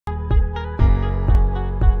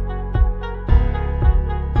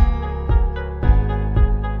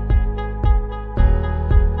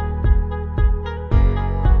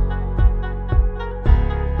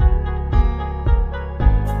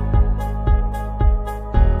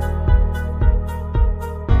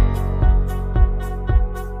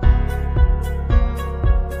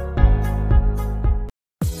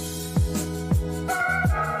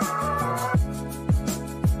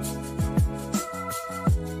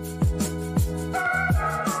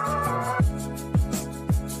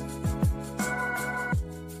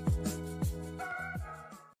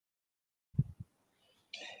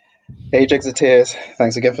Hey Exiteers,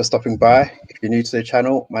 thanks again for stopping by. If you're new to the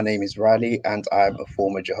channel, my name is Riley and I'm a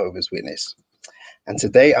former Jehovah's Witness. And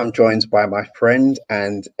today I'm joined by my friend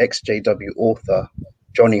and ex-JW author,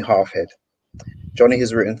 Johnny Halfhead. Johnny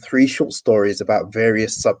has written 3 short stories about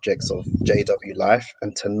various subjects of JW life,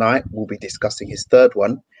 and tonight we'll be discussing his third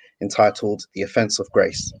one, entitled The Offense of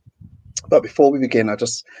Grace. But before we begin, I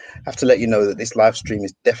just have to let you know that this live stream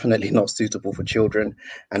is definitely not suitable for children,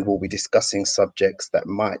 and we'll be discussing subjects that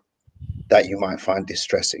you might find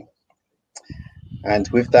distressing. And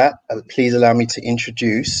with that, please allow me to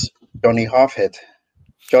introduce Johnny Halfhead.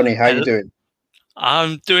 Johnny, how are you doing?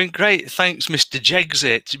 I'm doing great, thanks, Mr.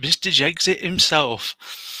 Jexit. Mr. Jexit himself.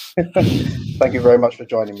 Thank you very much for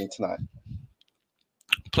joining me tonight.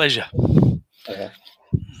 Pleasure.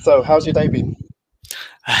 So, how's your day been?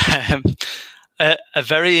 A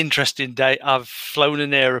very interesting day. I've flown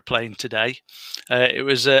an aeroplane today. It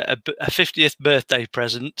was a 50th birthday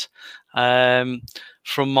present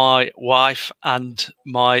from my wife and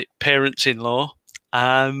my parents-in-law.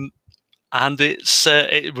 And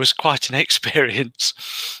it was quite an experience.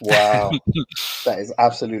 Wow, that is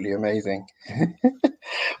absolutely amazing.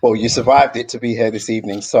 Well, you survived it to be here this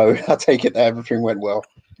evening, so I take it that everything went well.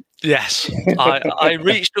 Yes, I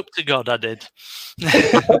reached up to God, I did.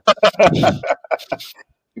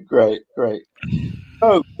 Great.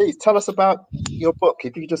 So, please tell us about your book.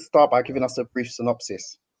 If you just start by giving us a brief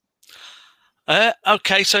synopsis.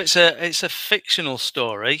 Okay, so it's a fictional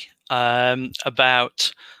story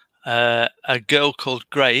about a girl called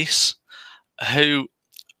Grace who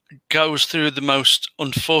goes through the most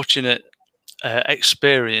unfortunate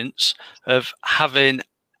experience of having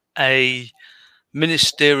a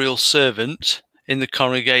ministerial servant in the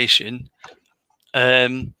congregation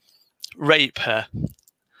rape her.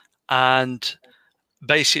 And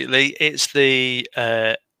basically it's the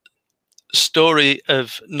story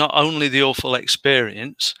of not only the awful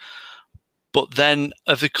experience, but then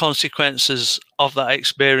of the consequences of that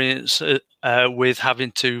experience with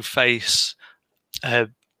having to face her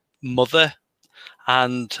mother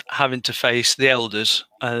and having to face the elders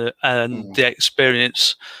and the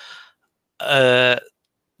experience that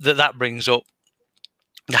brings up,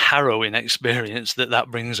 the harrowing experience that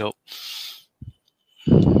brings up.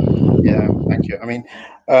 Yeah, thank you. I mean,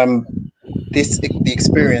 the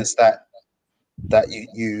experience that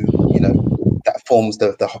you know that forms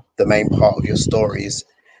the main part of your story is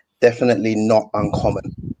definitely not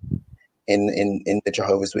uncommon in the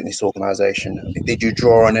Jehovah's Witness organization. I mean, did you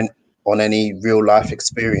draw on any real life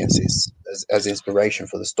experiences as inspiration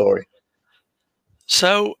for the story?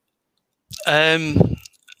 So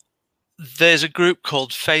there's a group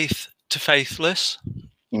called Faith to Faithless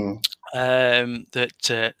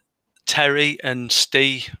that Terry and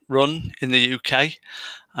Steve run in the UK.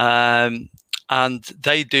 And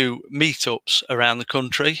they do meetups around the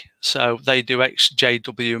country. So they do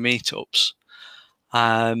ex-JW meetups.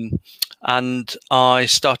 And I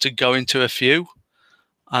started going to a few.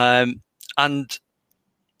 And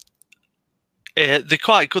they're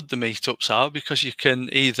quite good, the meetups are, because you can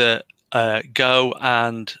either go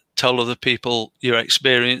and tell other people your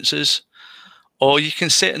experiences, or you can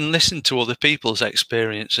sit and listen to other people's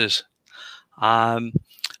experiences. And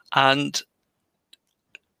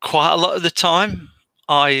quite a lot of the time,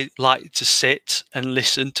 I like to sit and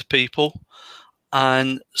listen to people.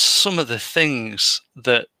 And some of the things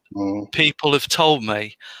that people have told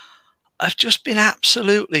me have just been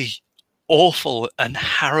absolutely awful and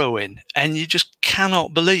harrowing. And you just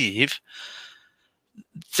cannot believe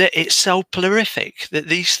that it's so prolific, that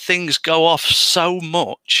these things go off so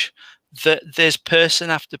much that there's person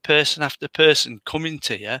after person after person coming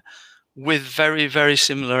to you with very, very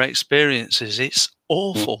similar experiences. It's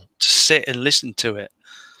awful to sit and listen to it.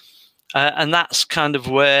 And that's kind of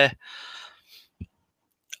where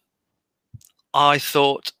I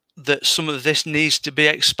thought that some of this needs to be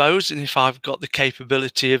exposed. And if I've got the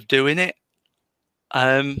capability of doing it,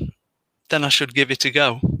 then I should give it a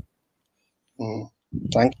go.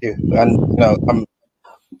 Thank you. And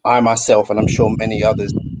I myself, and I'm sure many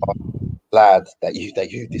others, are glad that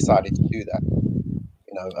you decided to do that.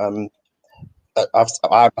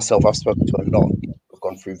 I myself, I've spoken to a lot of people who've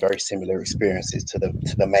gone through very similar experiences to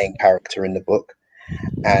the main character in the book,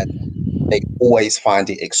 and they always find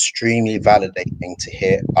it extremely validating to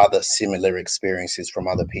hear other similar experiences from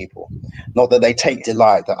other people. Not that they take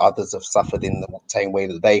delight that others have suffered in the same way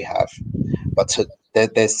that they have, but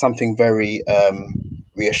there's something very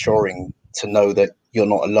reassuring to know that you're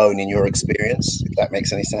not alone in your experience, if that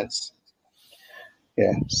makes any sense.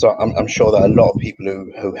 Yeah, so I'm sure that a lot of people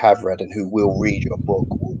who have read and who will read your book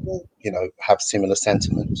will have similar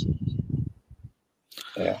sentiments.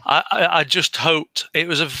 Yeah. I just hoped it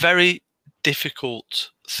was a very difficult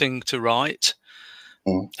thing to write.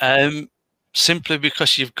 Simply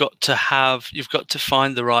because you've got to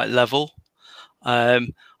find the right level. I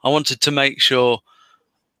wanted to make sure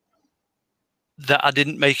that I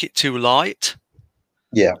didn't make it too light.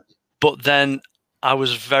 Yeah. But then I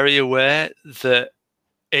was very aware of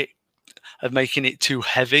making it too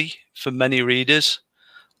heavy for many readers.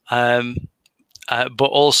 But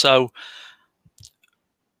also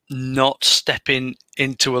not stepping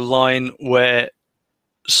into a line where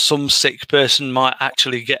some sick person might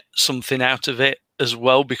actually get something out of it as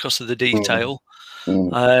well because of the detail.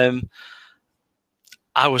 I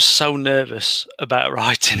was so nervous about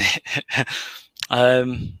writing it.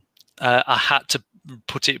 I had to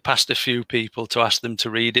put it past a few people to ask them to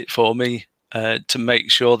read it for me to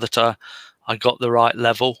make sure that I got the right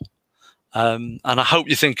level. And I hope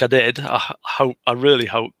you think I did. I really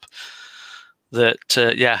hope that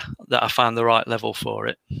that I found the right level for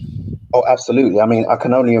it. Oh, absolutely. I mean, I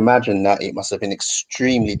can only imagine that it must have been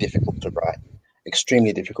extremely difficult to write,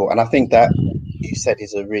 extremely difficult. And I think that you said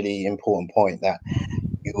is a really important point, that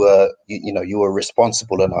you were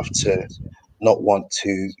responsible enough to not want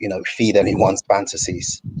to, feed anyone's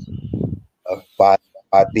fantasies by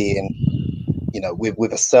being,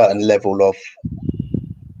 with a certain level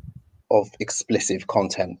of explicit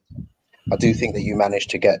content. I do think that you managed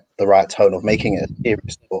to get the right tone of making it a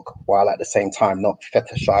serious book while at the same time not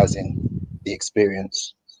fetishizing the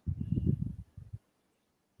experience.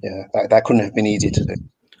 Yeah, that couldn't have been easy to do.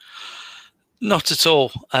 Not at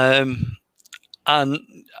all. And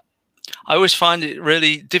I always find it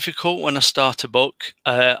really difficult when I start a book.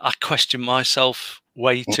 I question myself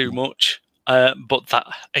way too much. But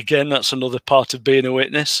that's another part of being a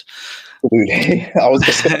witness. Absolutely. I was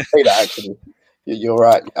just going to say that, actually. You're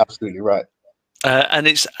right. You're absolutely right. And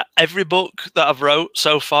it's every book that I've wrote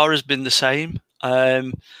so far has been the same.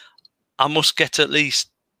 I must get at least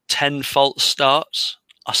 10 false starts.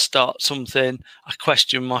 I start something, I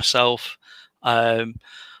question myself. I'm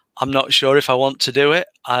not sure if I want to do it.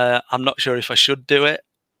 I'm not sure if I should do it.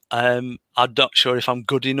 I'm not sure if I'm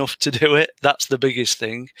good enough to do it. That's the biggest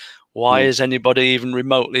thing. Why is anybody even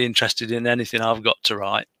remotely interested in anything I've got to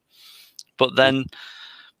write? But then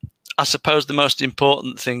I suppose the most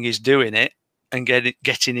important thing is doing it and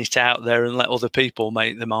getting it out there and let other people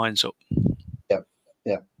make their minds up.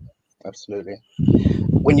 Yeah, absolutely.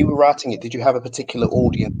 When you were writing it, did you have a particular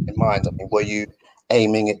audience in mind? I mean, were you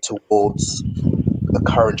aiming it towards a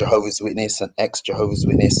current Jehovah's Witness, an ex-Jehovah's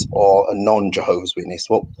Witness, or a non-Jehovah's Witness?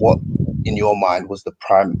 What in your mind was the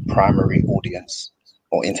primary audience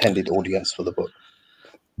or intended audience for the book?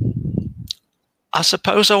 I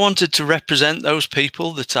suppose I wanted to represent those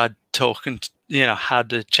people that I'd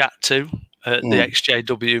had a chat to at the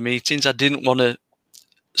XJW meetings. I didn't want to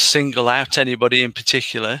single out anybody in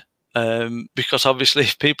particular, because obviously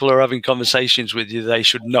if people are having conversations with you, they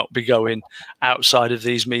should not be going outside of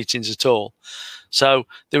these meetings at all. So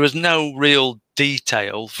there was no real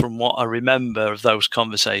detail from what I remember of those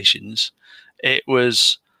conversations. It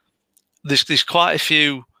was there's quite a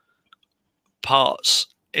few parts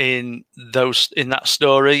in that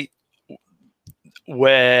story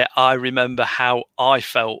where I remember how I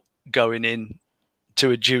felt going in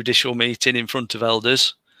to a judicial meeting in front of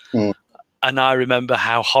elders. And I remember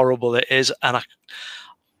how horrible it is. And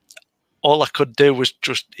all I could do was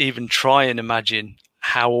just even try and imagine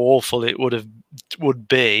how awful it would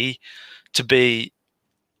be to be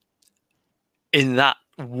in that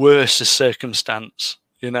worse circumstance.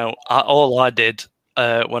 All I did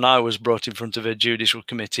when I was brought in front of a judicial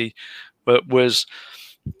committee was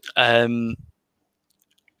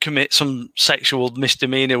commit some sexual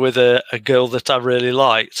misdemeanor with a girl that I really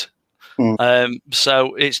liked.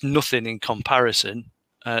 So it's nothing in comparison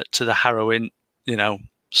to the harrowing,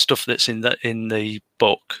 stuff that's in the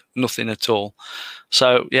book. Nothing at all.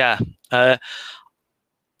 So yeah, I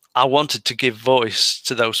wanted to give voice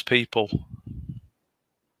to those people.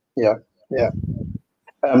 Yeah.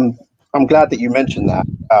 I'm glad that you mentioned that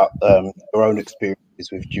about your own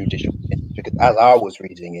experiences with judicial, because as I was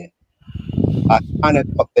reading it, I kind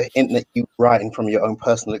of got the hint that you were writing from your own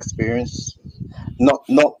personal experience, not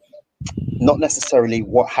necessarily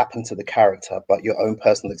what happened to the character, but your own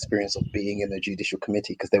personal experience of being in the judicial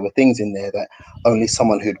committee, because there were things in there that only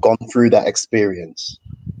someone who'd gone through that experience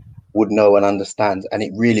would know and understand. And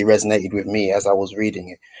it really resonated with me as I was reading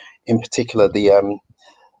it. In particular, the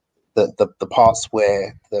parts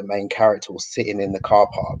where the main character was sitting in the car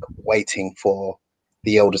park waiting for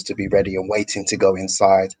the elders to be ready and waiting to go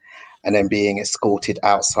inside, and then being escorted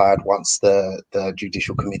outside once the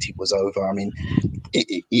judicial committee was over. I mean,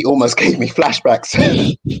 it almost gave me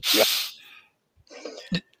flashbacks.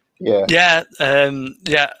 Yeah.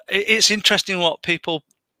 It's interesting what people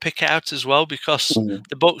pick out as well, because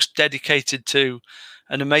the book's dedicated to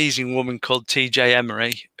an amazing woman called T.J.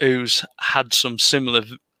 Emery, who's had some similar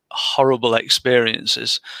horrible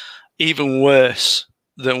experiences, even worse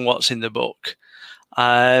than what's in the book.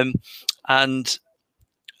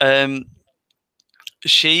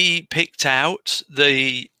 She picked out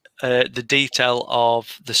the detail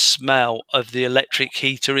of the smell of the electric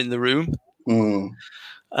heater in the room.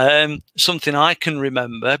 Something I can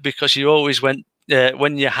remember, because you always went,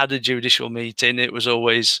 when you had a judicial meeting, it was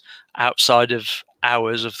always outside of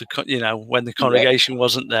hours of the, when the congregation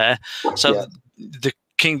wasn't there. So the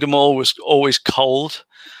Kingdom Hall was always cold.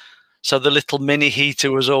 So the little mini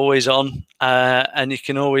heater was always on, and you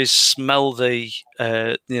can always smell the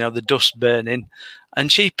dust burning.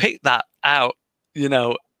 And she picked that out,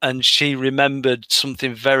 and she remembered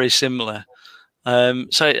something very similar.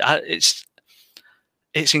 So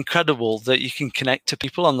it's incredible that you can connect to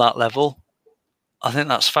people on that level. I think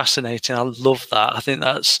that's fascinating. I love that. I think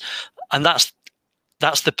that's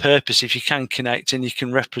the purpose. If you can connect and you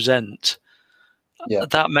can represent,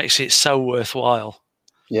 that makes it so worthwhile.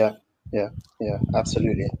 Yeah,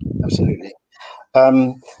 absolutely.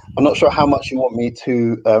 I'm not sure how much you want me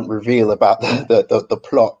to reveal about the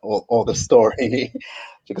plot or the story,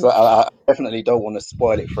 because I definitely don't want to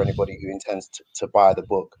spoil it for anybody who intends to buy the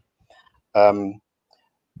book.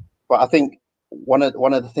 But I think one of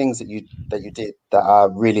the things that you did that I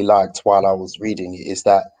really liked while I was reading it is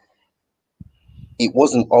that it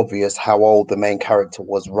wasn't obvious how old the main character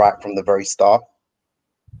was right from the very start.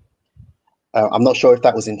 I'm not sure if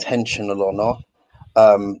that was intentional or not,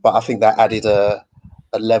 but I think that added a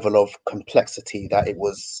level of complexity that it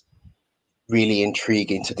was really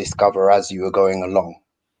intriguing to discover as you were going along.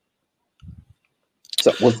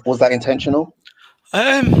 So was that intentional?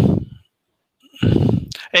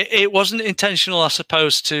 It wasn't intentional, I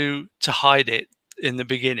suppose, to hide it in the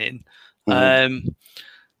beginning. I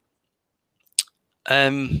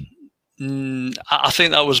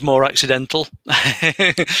think that was more accidental.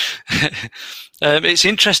 It's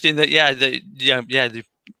interesting that they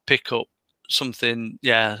pick up something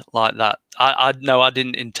like that. I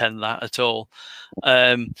didn't intend that at all.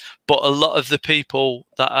 But a lot of the people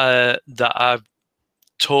that I've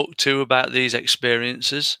talked to about these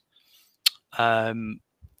experiences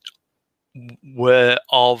were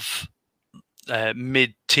of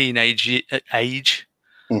mid-teenage age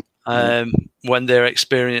when their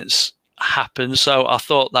experience happened. So I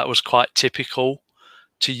thought that was quite typical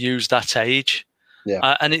to use that age.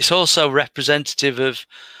 And it's also representative of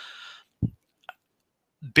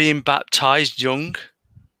being baptized young.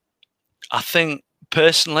 I think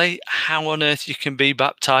personally, how on earth you can be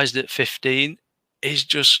baptized at 15 is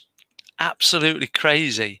just absolutely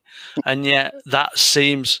crazy. And yet that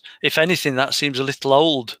seems, if anything, that seems a little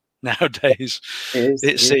old nowadays.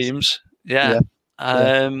 It seems.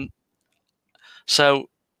 So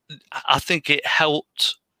I think it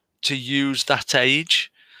helped to use that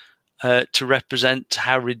age to represent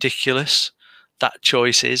how ridiculous that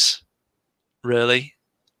choice is, really,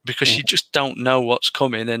 because you just don't know what's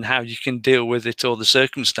coming and how you can deal with it or the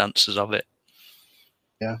circumstances of it.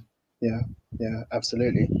 Yeah,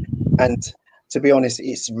 absolutely. And to be honest,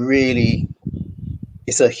 it's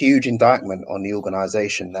a huge indictment on the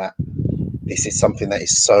organization that this is something that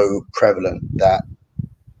is so prevalent that,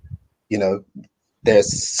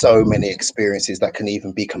 there's so many experiences that can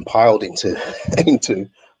even be compiled into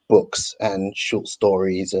books and short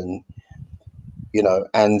stories. And,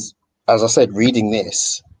 and as I said, reading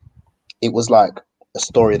this, it was like a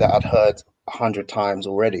story that I'd heard 100 times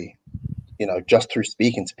already, just through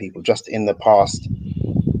speaking to people, just in the past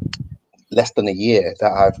less than a year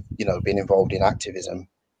that I've, been involved in activism.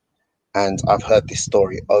 And I've heard this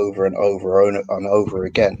story over and over and over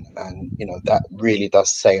again. And, that really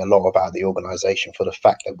does say a lot about the organization, for the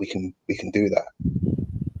fact that we can do that.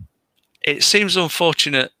 It seems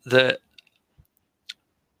unfortunate that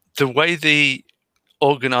the way the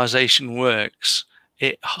organization works,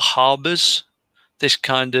 it harbors this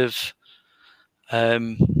kind of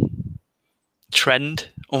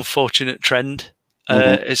unfortunate trend.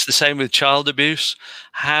 It's the same with child abuse.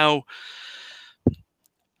 How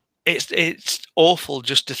it's awful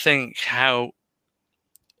just to think how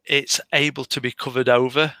it's able to be covered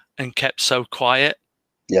over and kept so quiet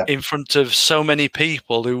in front of so many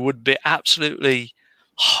people who would be absolutely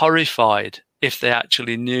horrified if they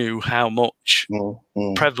actually knew how much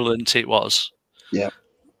prevalent it was.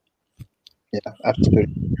 Yeah,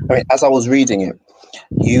 absolutely. I mean, as I was reading it,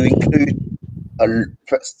 you include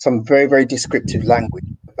some very, very descriptive language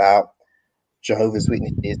about Jehovah's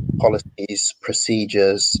Witnesses, policies,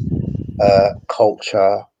 procedures,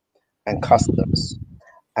 culture, and customs.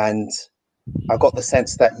 And I got the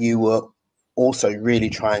sense that you were also really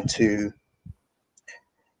trying to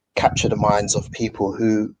capture the minds of people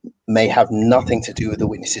who may have nothing to do with the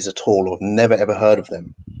witnesses at all, or never ever heard of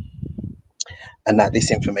them, and that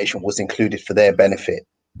this information was included for their benefit,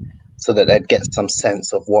 so that they'd get some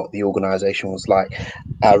sense of what the organization was like.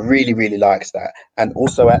 I really, really liked that. And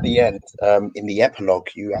also at the end, in the epilogue,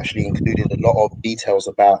 you actually included a lot of details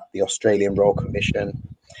about the Australian Royal Commission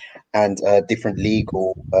and different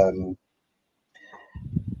legal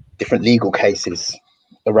cases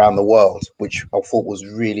around the world, which I thought was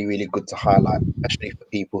really, really good to highlight, especially for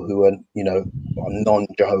people who are, are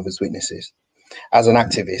non-Jehovah's Witnesses. As an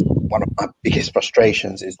activist, one of my biggest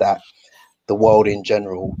frustrations is that the world in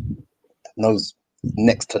general knows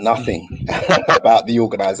next to nothing about the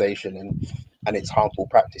organization and its harmful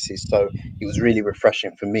practices. So it was really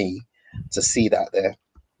refreshing for me to see that there.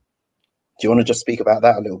 Do you want to just speak about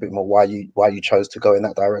that a little bit more? Why you chose to go in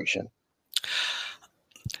that direction?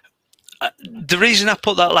 The reason I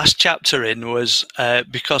put that last chapter in was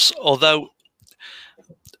because although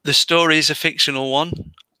the story is a fictional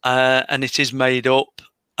one and it is made up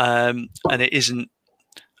and it isn't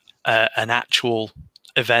an actual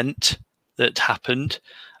event that happened,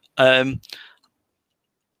 that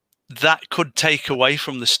could take away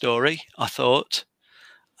from the story, I thought,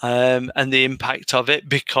 and the impact of it,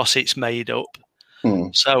 because it's made up.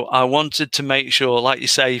 So I wanted to make sure, like you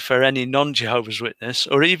say, for any non-Jehovah's Witness,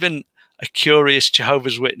 or even a curious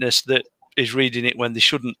Jehovah's Witness that is reading it when they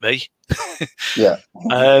shouldn't be, yeah,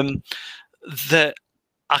 that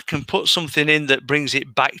I can put something in that brings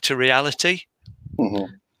it back to reality.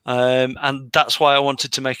 And that's why I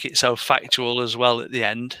wanted to make it so factual as well at the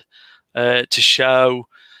end, to show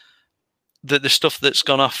that the stuff that's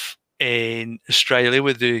gone off in Australia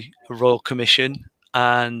with the Royal Commission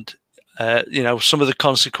and some of the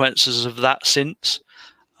consequences of that since,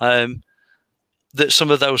 that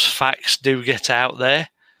some of those facts do get out there.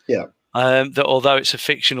 Yeah. That although it's a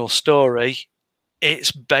fictional story,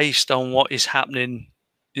 it's based on what is happening,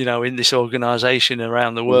 in this organisation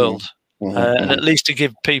around the world. And at least to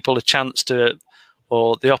give people a chance to,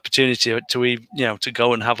 or the opportunity to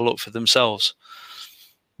go and have a look for themselves.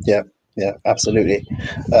 Yeah, absolutely.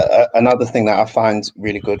 Another thing that I find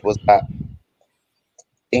really good was that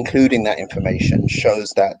including that information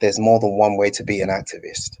shows that there's more than one way to be an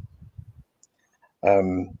activist.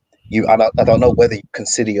 I don't know whether you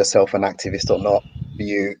consider yourself an activist or not.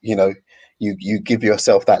 You give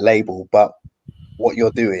yourself that label, but what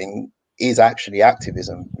you're doing is actually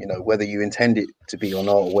activism, whether you intend it to be or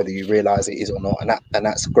not, or whether you realize it is or not. And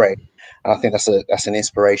that's great. And I think that's an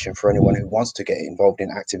inspiration for anyone who wants to get involved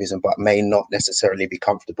in activism, but may not necessarily be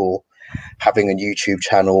comfortable having a YouTube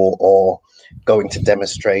channel or going to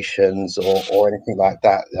demonstrations or anything like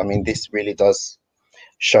that. I mean, this really does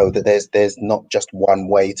show that there's not just one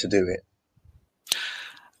way to do it.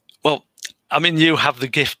 Well, I mean, you have the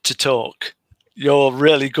gift to talk. You're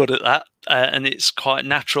really good at that. And it's quite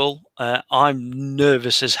natural. I'm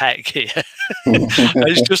nervous as heck here.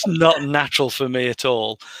 It's just not natural for me at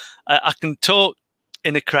all. I can talk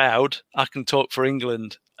in a crowd. I can talk for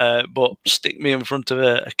England, but stick me in front of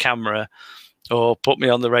a camera or put me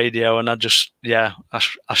on the radio and I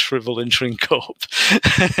shrivel and shrink up.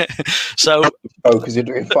 So, because you're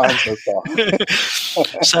doing fine so far.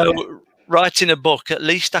 So writing a book, at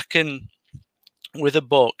least with a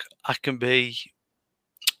book, I can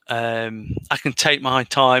take my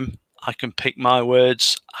time. I can pick my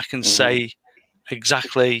words. I can say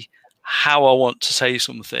exactly how I want to say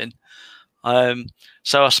something.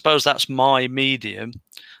 So I suppose that's my medium.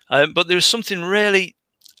 But there was something really.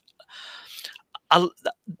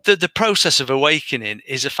 The process of awakening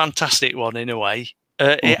is a fantastic one in a way.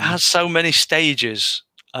 It has so many stages,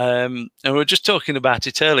 and we were just talking about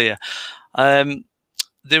it earlier.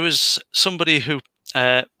 There was somebody who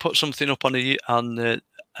put something up on a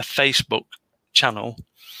Facebook channel,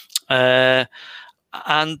 and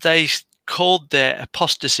they called their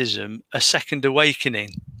apostatism a second awakening.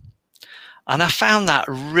 And I found that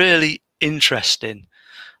really interesting,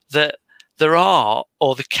 that there are,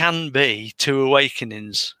 or there can be, two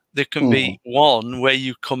awakenings. There can be one where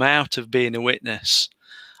you come out of being a witness,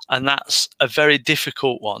 and that's a very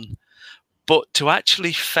difficult one. But to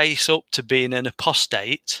actually face up to being an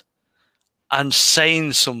apostate and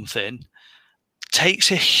saying something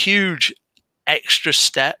takes a huge extra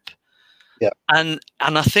step. And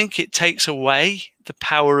I think it takes away the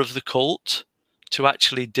power of the cult to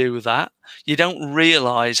actually do that. You don't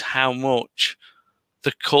realize how much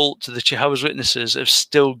the cult, the Jehovah's Witnesses, have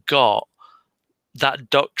still got that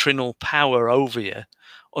doctrinal power over you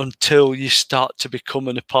until you start to become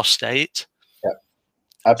an apostate. Yeah,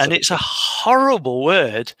 absolutely. And it's a horrible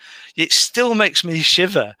word. It still makes me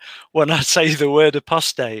shiver when I say the word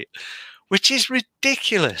apostate, which is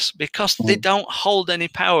ridiculous because they don't hold any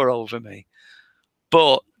power over me.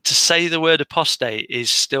 But to say the word apostate is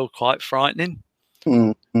still quite frightening.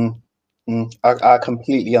 I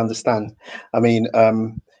completely understand. I mean,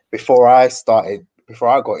 before I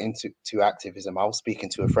got into activism, I was speaking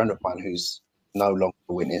to a friend of mine who's no longer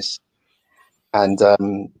a witness, and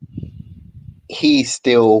he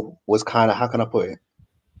still was kind of, how can I put it?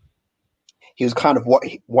 He was kind of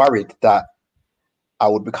worried that I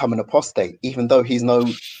would become an apostate, even though he's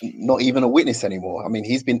not even a witness anymore. I mean,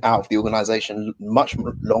 he's been out of the organization much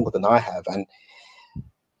longer than I have, and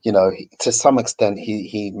you know, to some extent,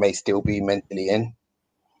 he may still be mentally in.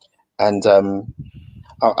 And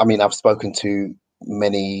I mean, I've spoken to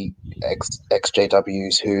many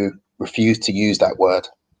ex-JWs who refuse to use that word,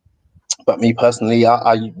 but me personally,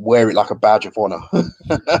 I wear it like a badge of honor.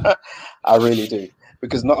 I really do,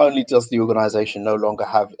 because not only does the organization no longer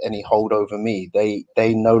have any hold over me, they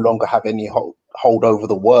no longer have any hold over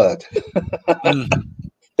the word.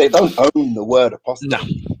 They don't own the word apostate. No.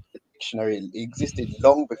 The dictionary existed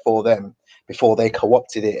long before them, before they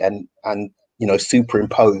co-opted it and you know,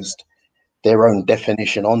 superimposed their own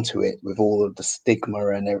definition onto it with all of the stigma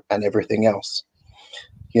and everything else,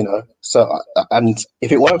 you know. So, and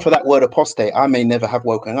if it weren't for that word apostate, I may never have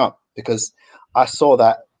woken up, because I saw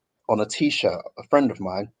that on a t-shirt. A friend of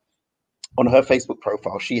mine, on her Facebook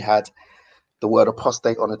profile, she had the word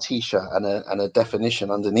apostate on a t-shirt and a definition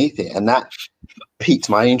underneath it, and that piqued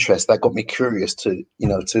my interest. That got me curious to, you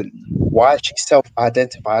know, to why is she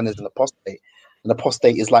self-identifying as an apostate? An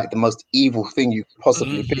apostate is like the most evil thing you could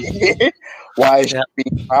possibly be. Why is she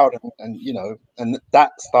being proud? And you know, and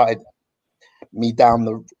that started me down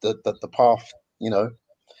the path, you know,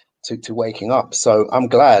 to waking up. So I'm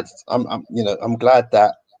glad. I'm glad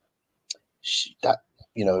that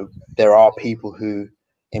you know, there are people who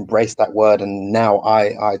embrace that word, and now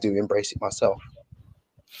I do embrace it myself.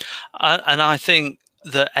 And I think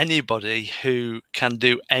that anybody who can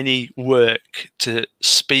do any work to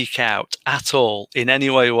speak out at all in any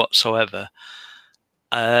way whatsoever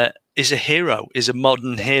is a hero, is a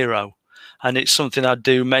modern hero. And it's something I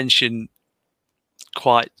do mention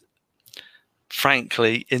quite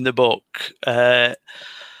frankly in the book, that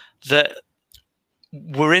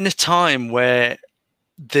we're in a time where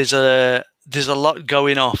there's a lot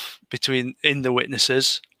going off in the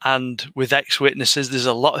witnesses, and with ex-witnesses there's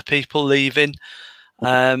a lot of people leaving,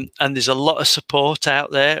 and there's a lot of support out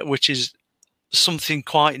there, which is something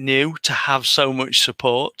quite new, to have so much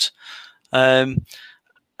support. And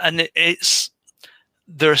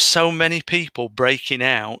there are so many people breaking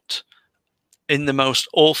out in the most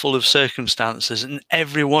awful of circumstances, and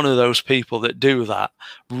every one of those people that do that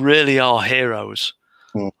really are heroes.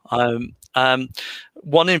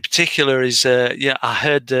 One in particular is, I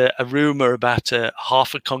heard a rumor about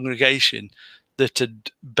half a congregation that had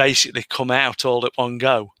basically come out all at one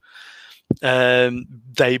go.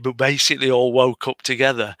 They basically all woke up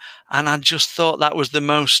together, and I just thought that was the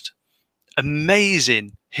most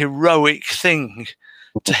amazing, heroic thing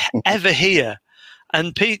to ever hear.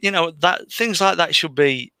 And you know, that things like that should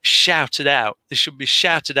be shouted out. They should be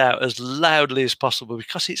shouted out as loudly as possible,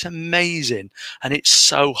 because it's amazing and it's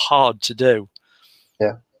so hard to do.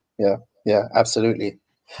 Yeah, absolutely.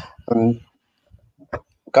 Going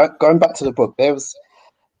back to the book,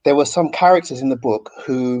 there were some characters in the book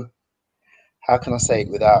who, how can I say it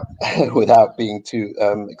without being too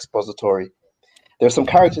expository? There are some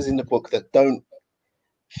characters in the book that don't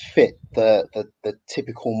fit the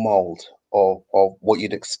typical mold of what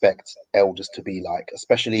you'd expect elders to be like,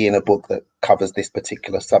 especially in a book that covers this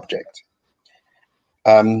particular subject.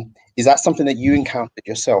 Is that something that you encountered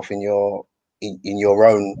yourself in your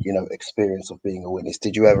own, you know, experience of being a witness?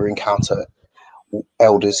 Did you ever encounter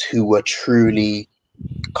elders who were truly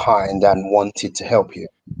kind and wanted to help you?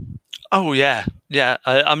 Oh yeah.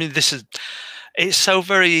 I mean, it's so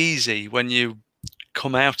very easy when you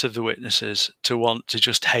come out of the witnesses to want to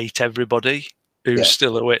just hate everybody who's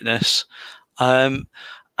still a witness. And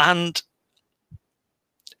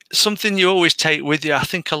something you always take with you, I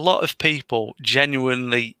think a lot of people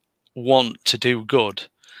genuinely want to do good,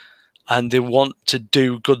 and they want to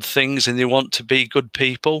do good things, and they want to be good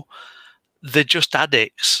people. They're just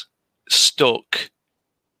addicts stuck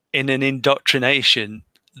in an indoctrination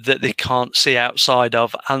that they can't see outside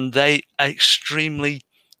of, and they are extremely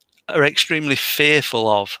fearful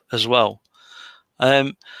of as well.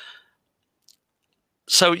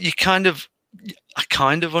 So I kind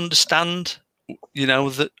of understand,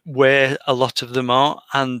 that where a lot of them are,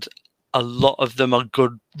 and a lot of them are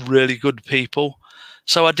good, really good people.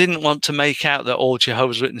 So I didn't want to make out that all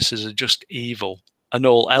Jehovah's Witnesses are just evil and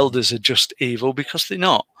all elders are just evil, because they're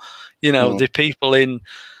not. The people in,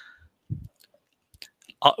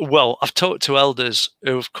 well, I've talked to elders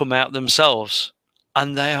who have come out themselves,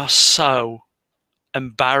 and they are so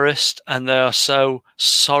embarrassed and they are so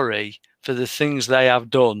sorry for the things they have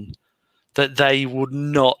done that they would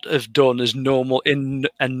not have done as normal in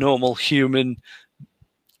a normal human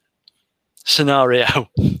scenario.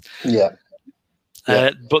 Yeah.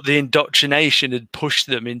 But the indoctrination had pushed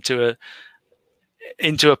them into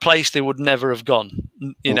a place they would never have gone,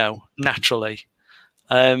 naturally.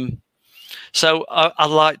 So I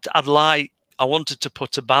wanted to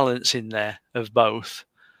put a balance in there of both,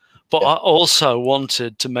 but I also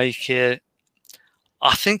wanted to make it,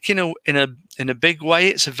 I think in a big way,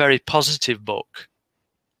 it's a very positive book.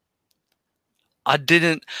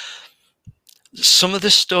 Some of the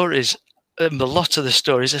stories, a lot of the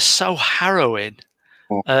stories are so harrowing.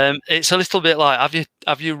 It's a little bit like,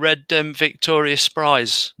 have you read Victoria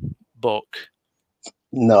Spry's book?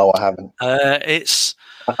 No, I haven't.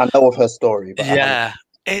 I know of her story, but yeah,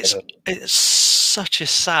 it's such a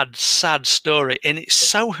sad story, and it's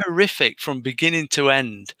so horrific from beginning to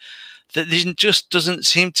end that there just doesn't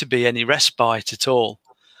seem to be any respite at all.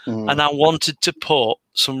 And I wanted to put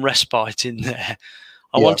some respite in there.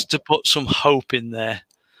 I wanted to put some hope in there,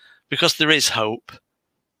 because there is hope.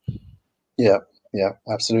 Yeah,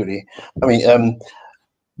 absolutely. I mean,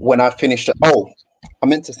 when I finished it, I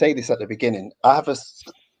meant to say this at the beginning. I have a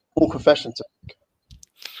small confession to make.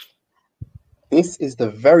 This is the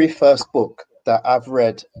very first book that I've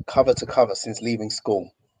read cover to cover since leaving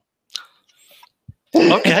school.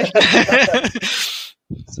 Okay.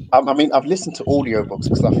 I mean, I've listened to audiobooks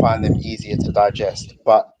because I find them easier to digest,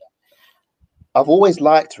 but I've always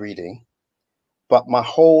liked reading, but my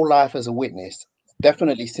whole life as a witness,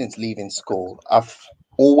 definitely since leaving school, I've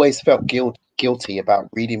always felt guilty about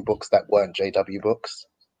reading books that weren't JW books.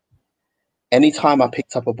 Anytime I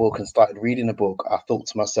picked up a book and started reading a book, I thought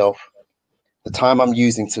to myself, the time I'm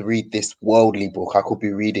using to read this worldly book, I could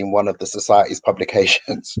be reading one of the Society's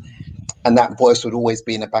publications. And that voice would always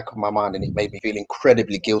be in the back of my mind, and it made me feel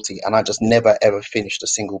incredibly guilty. And I just never, ever finished a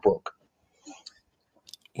single book.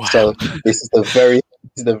 Wow. So this is the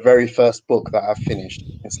very first book that I've finished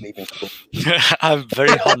since leaving school. I'm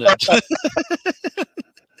very honored.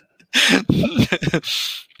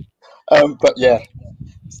 But yeah,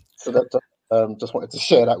 so that just wanted to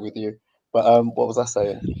share that with you. But what was I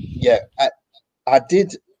saying? Yeah, I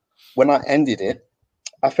did, when I ended it,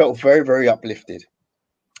 I felt very, very uplifted.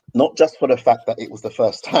 Not just for the fact that it was the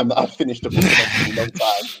first time that I'd finished a book in a long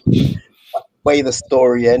time. The way the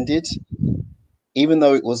story ended, even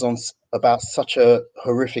though it was about such a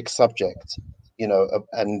horrific subject,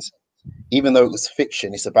 and even though it was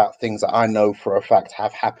fiction, it's about things that I know for a fact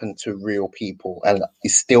have happened to real people and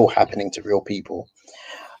is still happening to real people.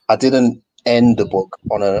 I didn't end the book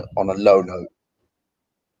on a low note.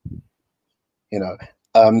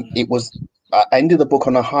 I ended the book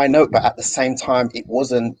on a high note, but at the same time, it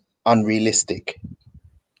wasn't unrealistic.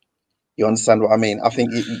 You understand what I mean? I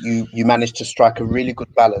think you managed to strike a really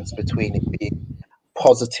good balance between it being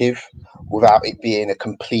positive without it being a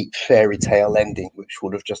complete fairy tale ending, which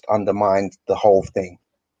would have just undermined the whole thing.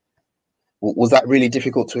 Was that really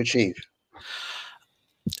difficult to achieve?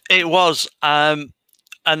 It was, and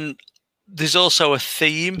there's also a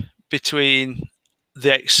theme between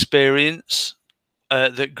the experience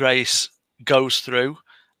that Grace goes through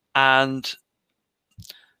and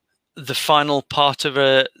the final part of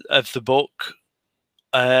the book,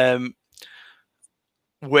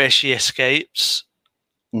 where she escapes.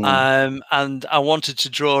 And I wanted to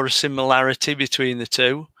draw a similarity between the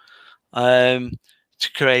two, to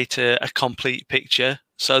create a complete picture.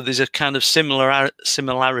 So there's a kind of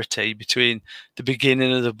similarity between the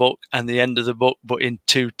beginning of the book and the end of the book, but in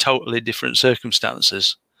two totally different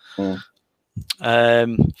circumstances. I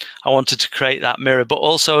wanted to create that mirror, but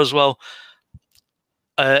also as well,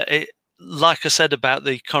 like I said about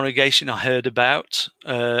the congregation I heard about,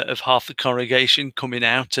 of half the congregation coming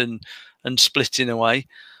out and splitting away.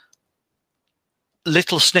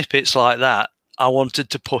 Little snippets like that I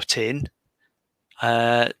wanted to put in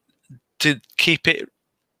to keep it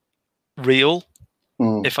real,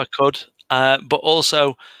 if I could, but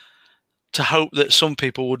also to hope that some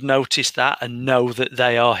people would notice that and know that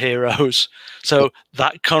they are heroes. So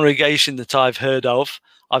that congregation that I've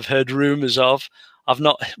heard rumours of, I've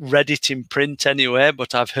not read it in print anywhere,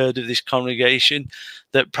 but I've heard of this congregation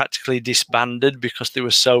that practically disbanded because there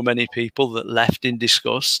were so many people that left in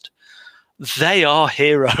disgust. They are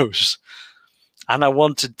heroes. And I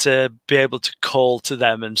wanted to be able to call to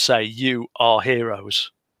them and say, you are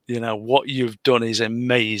heroes. You know, what you've done is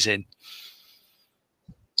amazing.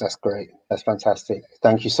 That's great. That's fantastic.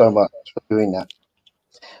 Thank you so much for doing that.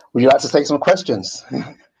 Would you like to take some questions?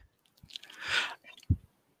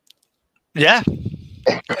 Yeah.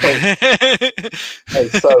 Okay,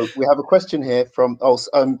 so we have a question here from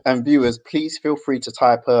and viewers. Please feel free to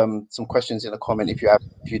type some questions in a comment if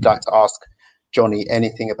you'd like to ask Johnny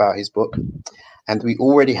anything about his book. And we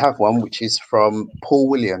already have one, which is from Paul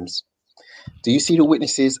Williams. Do you see the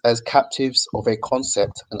witnesses as captives of a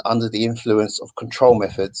concept and under the influence of control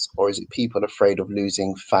methods, or is it people afraid of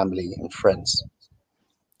losing family and friends?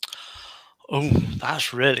 Oh,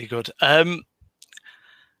 that's really good.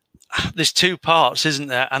 There's two parts, isn't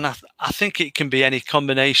there? And I think it can be any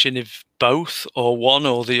combination of both or one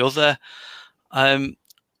or the other. I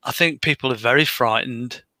think people are very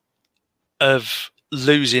frightened of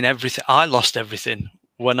losing everything. I lost everything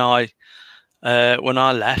when I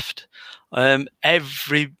left.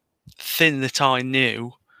 Everything that I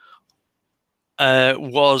knew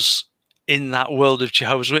was in that world of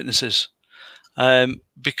Jehovah's Witnesses,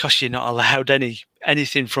 because you're not allowed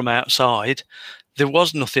anything from outside. There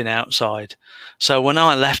was nothing outside. So when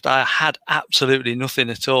I left, I had absolutely nothing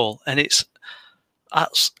at all. And it's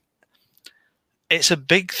a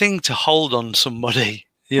big thing to hold on somebody,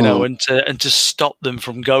 you know, and to stop them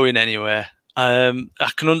from going anywhere.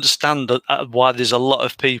 I can understand why there's a lot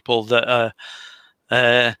of people that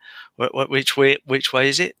are, which way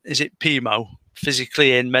is it? Is it PMO?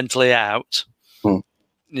 Physically in, mentally out. You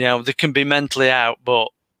know, they can be mentally out, but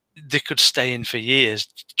they could stay in for years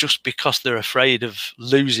just because they're afraid of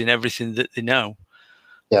losing everything that they know.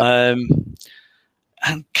 Yeah.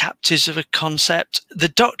 And captives of a concept. The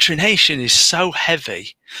doctrination is so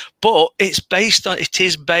heavy, but it is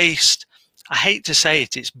based, I hate to say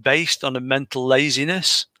it, it's based on a mental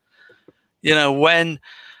laziness. You know, when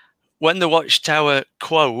the Watchtower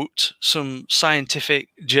quote some scientific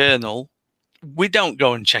journal, we don't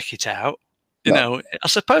go and check it out. You know, I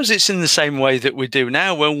suppose it's in the same way that we do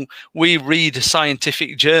now when we read a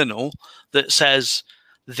scientific journal that says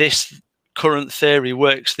this current theory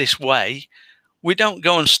works this way. We don't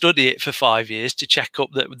go and study it for 5 years to check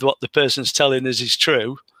up that what the person's telling us is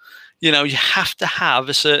true. You know, you have to have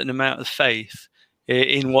a certain amount of faith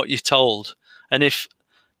in what you're told. And if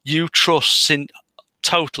you trust in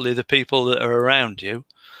totally the people that are around you,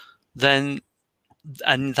 then,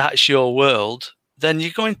 and that's your world, then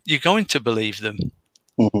you're going to believe them.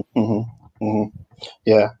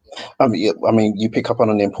 Yeah. I mean, you pick up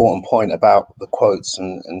on an important point about the quotes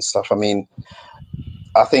and stuff. I mean,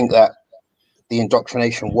 I think that the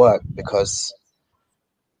indoctrination worked because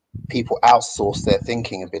people outsource their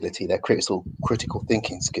thinking ability, their critical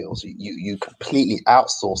thinking skills. You completely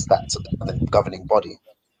outsource that to the governing body.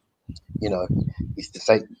 You know, it's to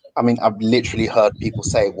say, I mean, I've literally heard people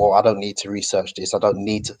say, well, I don't need to research this. I don't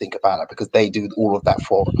need to think about it because they do all of that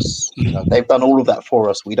for us. You know, they've done all of that for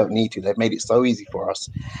us. We don't need to. They've made it so easy for us.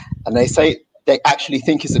 And they say they actually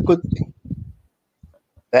think it's a good thing.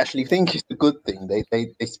 They actually think it's a good thing.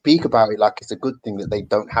 They speak about it like it's a good thing that they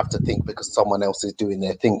don't have to think because someone else is doing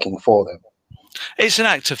their thinking for them. It's an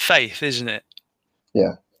act of faith, isn't it?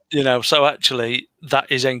 Yeah. You know, so actually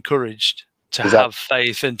that is encouraged to have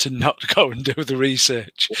faith and to not go and do the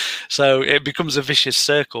research. So it becomes a vicious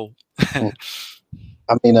circle. I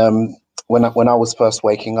mean, when I was first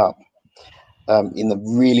waking up, in the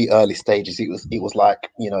really early stages, it was like,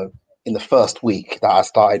 you know, in the first week that I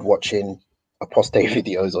started watching apostate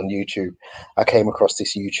videos on YouTube, I came across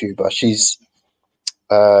this YouTuber. She's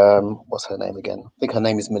what's her name again? I think her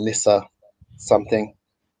name is Melissa something.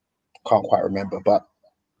 Can't quite remember, but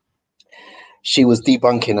she was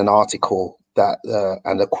debunking an article that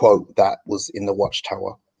and a quote that was in the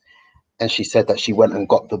Watchtower, and she said that she went and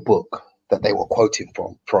got the book that they were quoting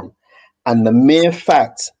from, and the mere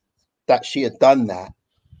fact that she had done that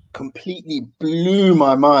completely blew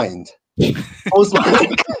my mind. I was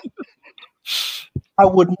like, I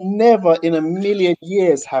would never in a million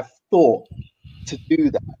years have thought to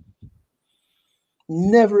do that.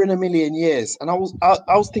 Never in a million years. And I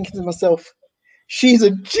was thinking to myself, she's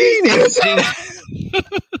a genius.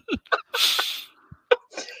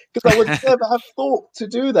 Because I would never have thought to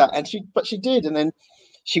do that, but she did. And then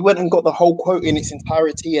she went and got the whole quote in its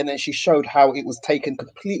entirety, and then she showed how it was taken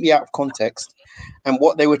completely out of context, and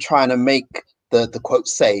what they were trying to make the quote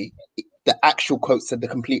say, the actual quote said the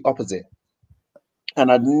complete opposite.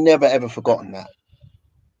 And I'd never ever forgotten that.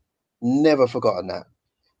 Never forgotten that.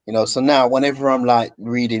 You know, so now whenever I'm like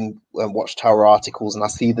reading Watchtower articles and I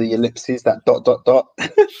see the ellipses, that ...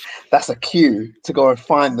 that's a cue to go and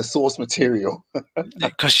find the source material.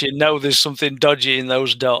 Because you know there's something dodgy in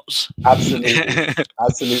those dots. Absolutely.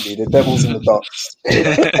 Absolutely. The devil's in the dots.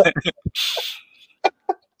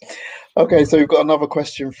 Okay, so we've got another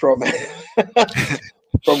question from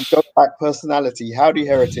Go Back Personality. Howdy,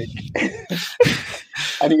 Heretic.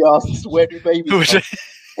 And he asks, where do babies come?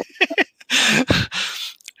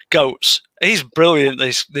 Goats. He's brilliant,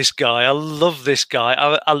 this guy. I love this guy.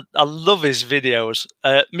 I love his videos.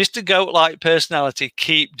 Mr. Goat-like Personality,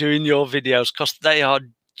 keep doing your videos because they are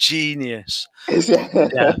genius.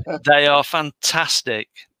 Yeah, they are fantastic.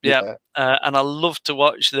 Yeah. And I love to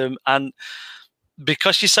watch them. And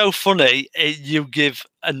because you're so funny, you give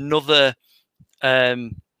another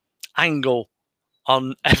angle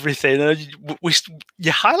on everything.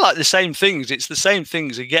 You highlight the same things. It's the same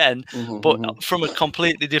things again, but from a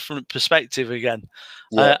completely different perspective again.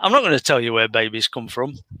 I'm not going to tell you where babies come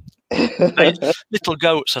from. Little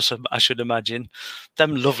goats, I should imagine.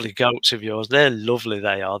 Them lovely goats of yours. They're lovely,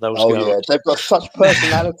 they are, those goats. Yeah, they've got such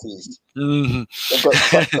personalities. They've got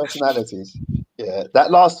such personalities. Yeah,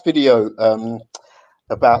 that last video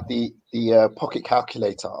about the pocket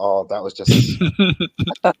calculator. Oh, that was just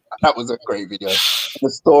that was a great video. The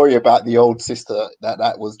story about the old sister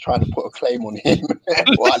that was trying to put a claim on him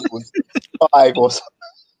while he was 5 or something.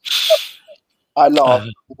 I laughed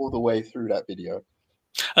all the way through that video.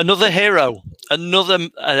 Another hero, another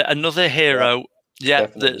hero. Yeah,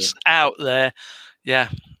 definitely. That's out there. Yeah,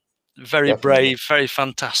 very brave, very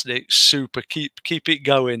fantastic, super. Keep it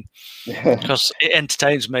going because it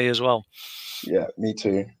entertains me as well. Yeah, me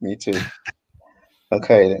too. Me too.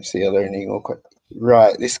 Okay, let's see. Are there any more questions?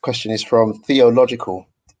 Right, this question is from Theological.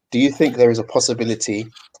 Do you think there is a possibility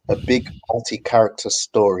a big multi-character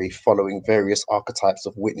story following various archetypes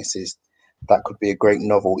of witnesses that could be a great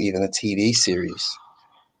novel, even a TV series?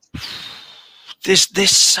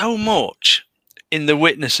 There's so much in the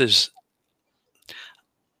witnesses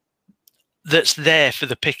that's there for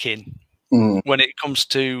the picking when it comes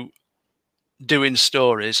to doing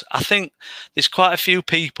stories. I think there's quite a few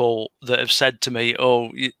people that have said to me,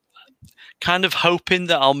 oh, kind of hoping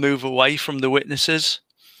that I'll move away from the witnesses.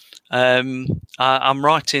 I'm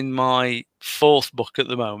writing my 4th book at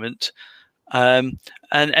the moment, and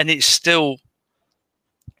it's still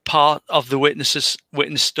part of the witness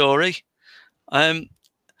story. And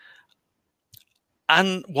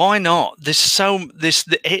why not? There's so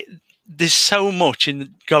much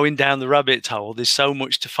in going down the rabbit hole. There's so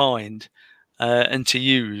much to find and to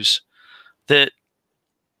use that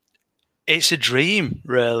it's a dream,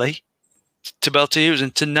 really, to be able to use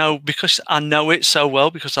and to know, because I know it so well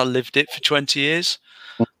because I lived it for 20 years.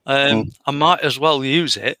 I might as well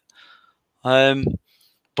use it.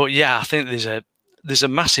 But yeah, I think there's a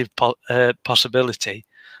massive possibility.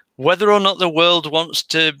 Whether or not the world wants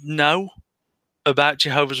to know about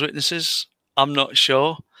Jehovah's Witnesses, I'm not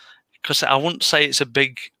sure, because I wouldn't say it's a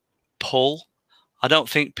big pull. I don't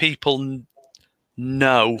think people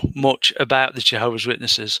know much about the Jehovah's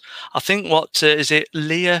Witnesses. I think what is it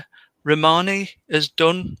Leah Remini has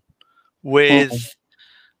done with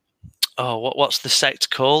what's the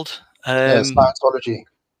sect called? Scientology.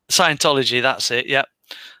 Scientology, that's it. Yeah.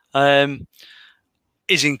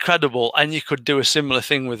 Is incredible, and you could do a similar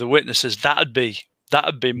thing with the witnesses. That'd be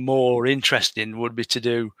more interesting, would be to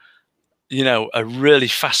do, you know, a really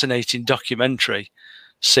fascinating documentary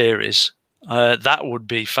series. That would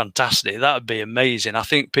be fantastic. That would be amazing. I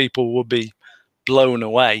think people would be blown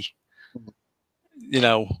away. You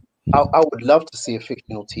know, I would love to see a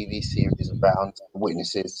fictional TV series around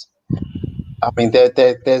witnesses. I mean,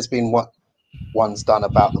 there's been ones done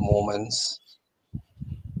about the Mormons,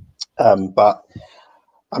 but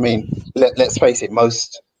I mean, let's face it,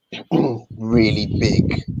 most really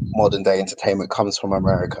big modern day entertainment comes from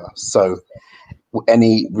America. So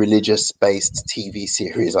any religious based TV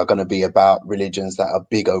series are going to be about religions that are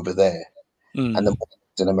big over there. And the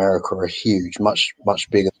Mormons in America are huge, much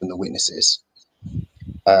bigger than the witnesses.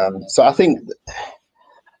 So I think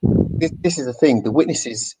this is the thing. The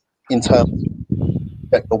witnesses, in terms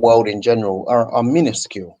of the world in general, are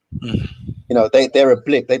minuscule. You know, they're a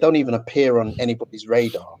blip. They don't even appear on anybody's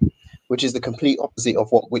radar, which is the complete opposite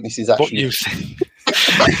of what witnesses actually. What you think?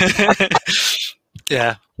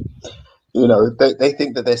 Yeah. You know, they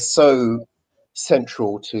think that they're so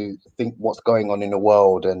central to think what's going on in the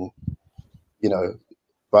world, and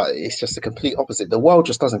but it's just the complete opposite. The world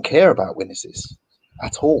just doesn't care about witnesses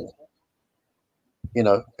at all.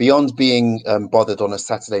 Beyond being bothered on a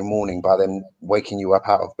Saturday morning by them waking you up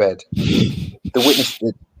out of bed,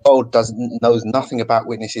 the world knows nothing about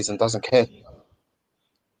witnesses and doesn't care.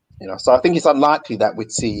 So I think it's unlikely that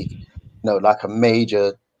we'd see, like a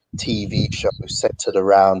major TV show centered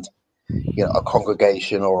around, a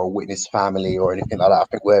congregation or a witness family or anything like that. I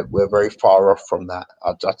think we're very far off from that.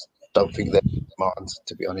 I just don't think they're smart,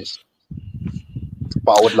 to be honest.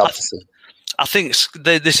 But I would love to see. I think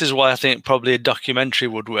this is why I think probably a documentary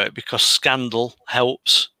would work, because scandal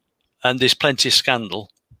helps, and there's plenty of scandal.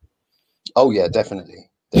 Oh yeah, definitely.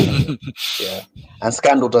 Yeah, and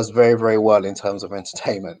scandal does very, very well in terms of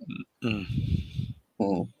entertainment.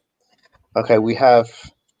 Okay, we have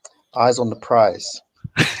Eyes on the Prize,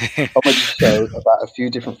 comedy show about a few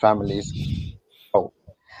different families,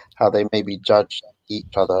 how they maybe judge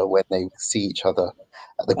each other when they see each other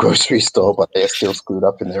at the grocery store, but they're still screwed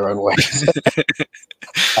up in their own ways.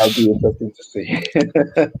 That'll be interesting to see.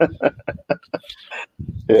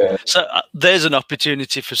 Yeah. So there's an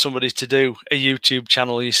opportunity for somebody to do a YouTube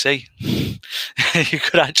channel. You see, you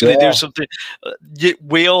could actually do something.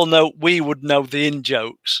 We all know, we would know the in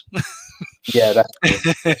jokes. Yeah, that's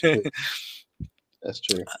true. That's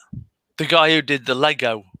true. The guy who did the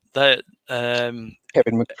Lego, Kevin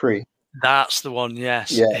McCree. That's the one.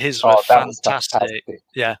 Yes. Yeah. His were fantastic.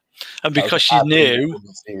 Yeah. And because you knew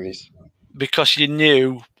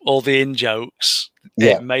all the in jokes,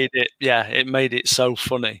 it made it so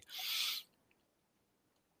funny.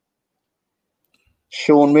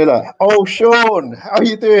 Sean Miller. Oh, Sean, how are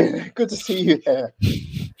you doing? Good to see you here.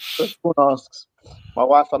 So Sean asks, my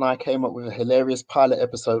wife and I came up with a hilarious pilot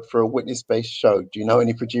episode for a witness-based show. Do you know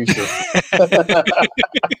any producers?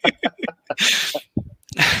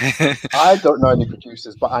 I don't know any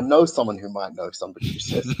producers, but I know someone who might know some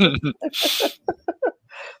producers.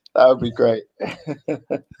 That would be great.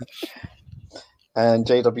 And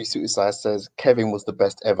JW Suicide says Kevin was the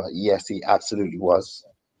best ever. Yes, he absolutely was.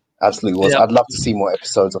 Absolutely was. Yep. I'd love to see more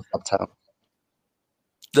episodes of Uptown.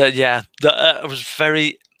 It was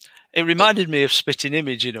very. It reminded me of Spitting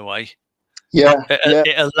Image in a way. Yeah,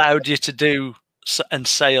 it allowed you to do and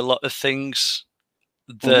say a lot of things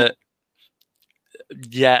that,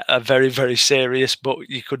 are very, very serious, but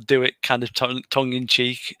you could do it kind of tongue in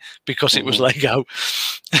cheek because it was Lego.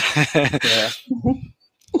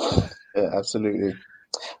 Yeah, absolutely.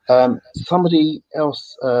 Somebody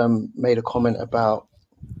else made a comment about.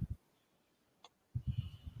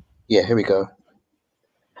 Yeah, here we go.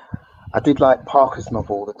 I did like Parker's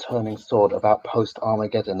novel, The Turning Sword, about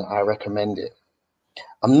post-Armageddon. I recommend it.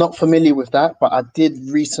 I'm not familiar with that, but I did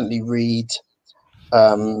recently read,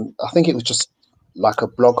 I think it was just like a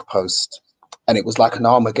blog post, and it was like an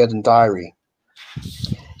Armageddon diary.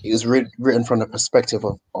 It was written from the perspective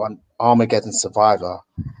of an Armageddon survivor,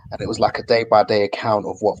 and it was like a day-by-day account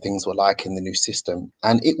of what things were like in the new system.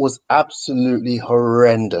 And it was absolutely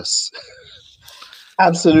horrendous.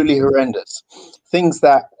 Absolutely horrendous. Things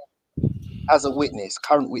that, as a witness,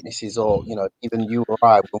 current witnesses, or even you or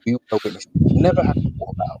I, when we were witnesses, never had to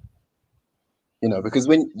thought about. Because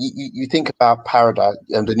when you think about Paradise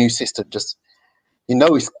and the new system, just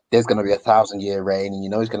there's going to be 1,000-year reign,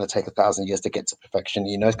 and it's going to take 1,000 years to get to perfection.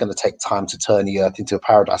 It's going to take time to turn the earth into a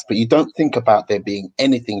paradise, but you don't think about there being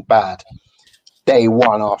anything bad day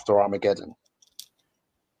one after Armageddon.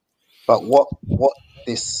 But what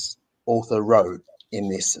this author wrote in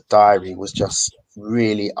this diary was just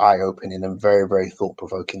really eye-opening and very, very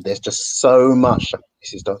thought-provoking. There's just so much that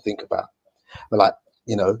witnesses don't think about. But like,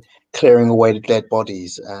 clearing away the dead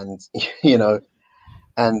bodies, and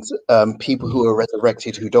people who are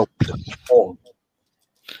resurrected who don't perform,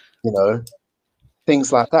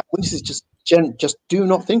 things like that. Witnesses just do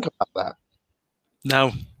not think about that.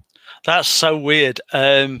 No, that's so weird.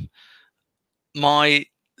 My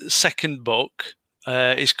second book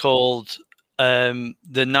is called The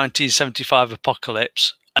 1975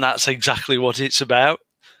 Apocalypse, and that's exactly what it's about.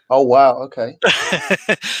 Oh wow, okay.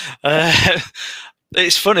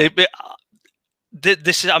 It's funny, but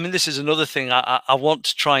this is another thing. I want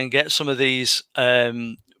to try and get some of these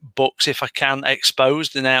books, if I can,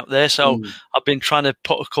 exposed and out there. So I've been trying to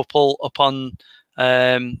put a couple up on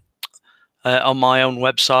my own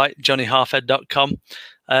website, johnnyhalfhead.com.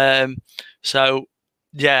 So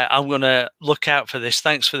yeah, I'm going to look out for this.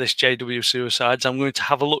 Thanks for this, JW Suicides. I'm going to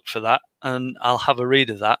have a look for that, and I'll have a read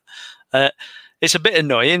of that. it's a bit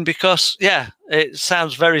annoying because, yeah, it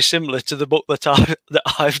sounds very similar to the book that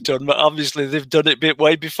I've done, but obviously they've done it a bit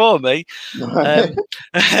way before me. So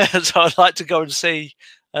I'd like to go and see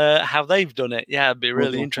how they've done it. Yeah, it'd be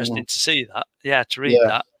really interesting to see that. Yeah, to read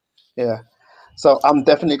that. Yeah. So I'm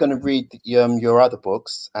definitely going to read your other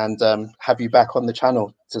books and have you back on the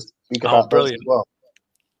channel to speak about those as well.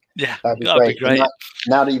 Yeah, that'd be great.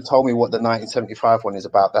 Now that you've told me what the 1975 one is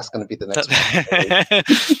about, that's going to be the next one.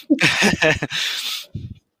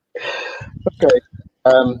 Okay.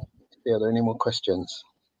 Yeah, are there any more questions?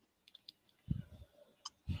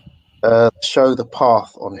 Show The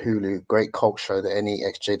Path on Hulu, great cult show that any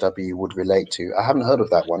XJW would relate to. I haven't heard of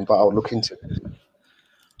that one, but I'll look into it.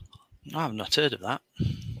 No, I've not heard of that.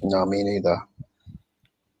 No, me neither.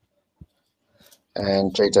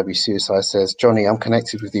 And JW Suicide says, Johnny, I'm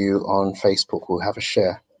connected with you on Facebook. We'll have a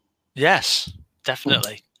share. Yes,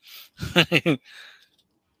 definitely. Good.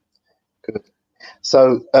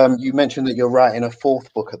 So you mentioned that you're writing a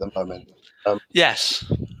 4th book at the moment. Yes.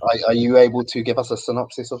 Are you able to give us a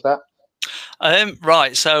synopsis of that?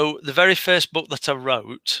 Right. So the very first book that I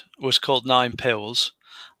wrote was called 9 Pills.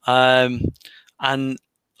 And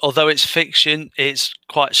although it's fiction, it's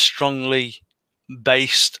quite strongly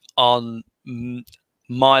based on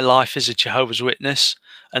my life as a Jehovah's Witness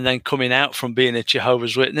and then coming out from being a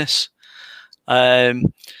Jehovah's Witness.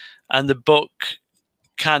 And the book,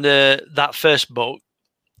 that first book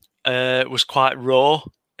was quite raw.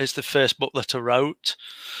 It's the first book that I wrote.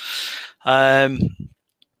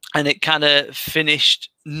 And it kind of finished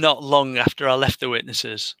not long after I left the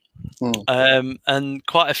Witnesses. And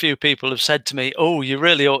quite a few people have said to me, oh, you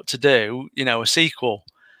really ought to do, a sequel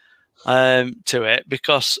to it,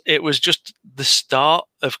 because it was just the start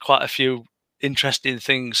of quite a few interesting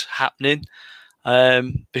things happening.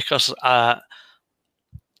 Because I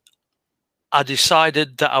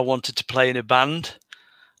decided that I wanted to play in a band.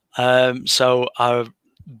 So I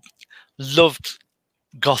loved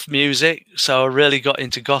goth music, so I really got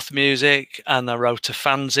into goth music, and I wrote a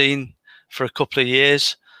fanzine for a couple of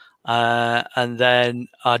years, and then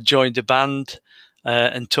I joined a band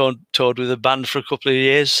and toured with a band for a couple of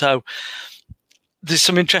years. So there's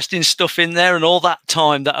some interesting stuff in there, and all that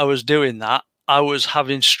time that I was doing that, I was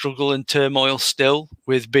having struggle and turmoil still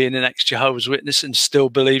with being an ex-Jehovah's Witness and still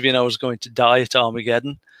believing I was going to die at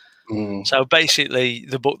Armageddon. So basically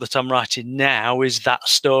the book that I'm writing now is that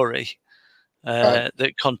story.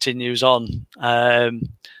 That continues on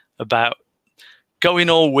about going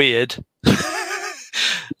all weird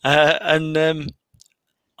and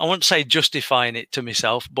I won't say justifying it to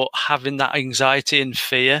myself, but having that anxiety and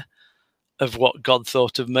fear of what God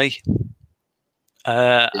thought of me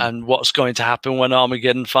and what's going to happen when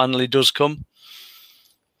Armageddon finally does come.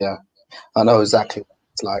 Yeah, I know exactly what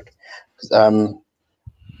it's like.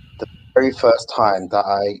 The very first time that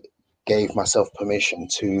I gave myself permission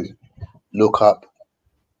to look up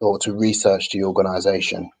or to research the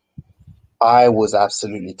organization, I was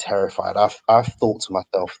absolutely terrified. I've thought to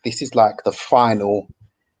myself, this is like the final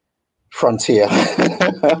frontier.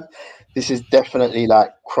 This is definitely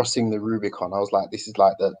like crossing the Rubicon. I was like, this is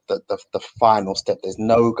like the final step. There's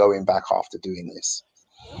no going back after doing this,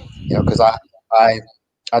 because I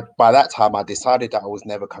by that time I decided that I was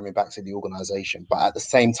never coming back to the organization. But at the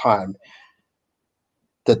same time,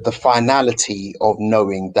 the finality of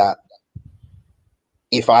knowing that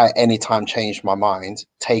if I anytime changed my mind,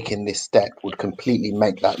 taking this step would completely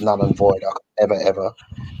make that null and void. Ever.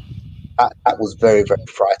 That was very, very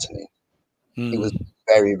frightening. It was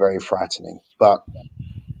very, very frightening. But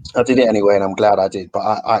I did it anyway, and I'm glad I did. But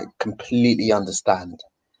I completely understand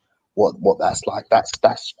what that's like.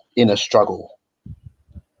 That's inner struggle.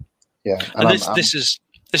 Yeah, and this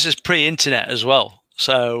is pre-internet as well.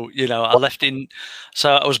 So I left in.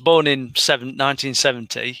 So I was born in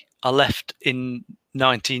 1970. I left in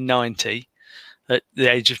 1990 at the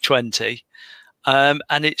age of 20,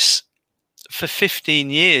 and it's for 15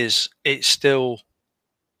 years. It still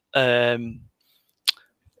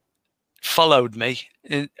followed me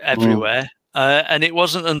everywhere, and it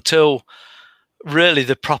wasn't until really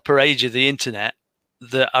the proper age of the internet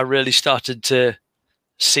that I really started to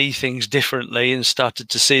see things differently and started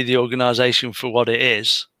to see the organization for what it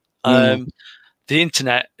is. The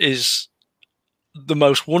internet is the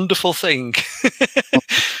most wonderful thing.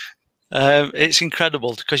 It's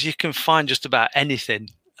incredible because you can find just about anything.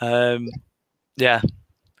 Yeah.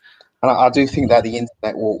 And I do think that the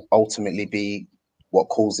internet will ultimately be what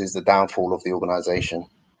causes the downfall of the organization,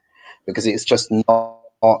 because it's just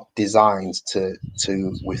not designed to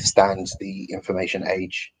withstand the information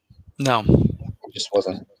age. No, it just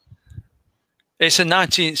wasn't. It's a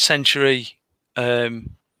 19th century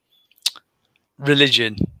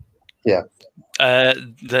religion. Yeah.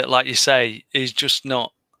 That, like you say, is just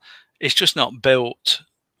not. It's just not built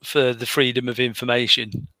for the freedom of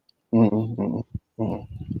information. No,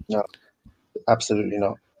 absolutely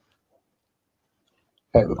not.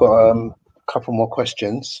 Okay, we've got a couple more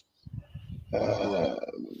questions. There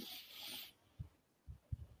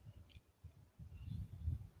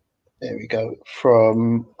we go.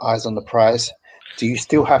 From Eyes on the Prize. Do you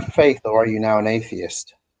still have faith, or are you now an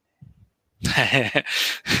atheist?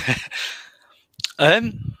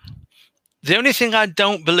 The only thing I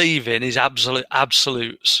don't believe in is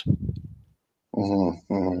absolutes.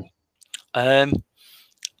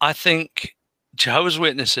 I think Jehovah's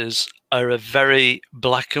Witnesses are a very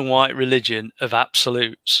black and white religion of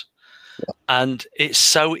absolutes. Yeah. And it's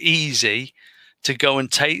so easy to go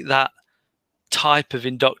and take that type of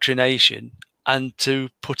indoctrination and to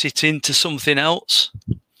put it into something else.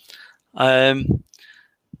 I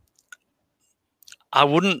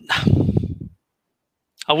wouldn't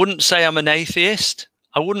say I'm an atheist.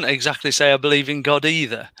 I wouldn't exactly say I believe in God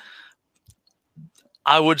either.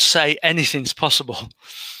 I would say anything's possible.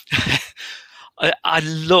 I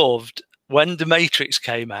loved when The Matrix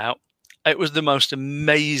came out. It was the most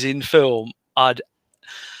amazing film.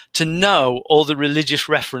 To know all the religious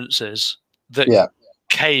references that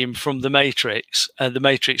came from The Matrix and the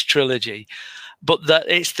Matrix trilogy, but that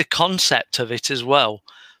it's the concept of it as well.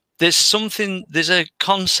 There's a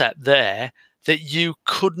concept there that you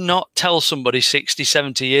could not tell somebody 60,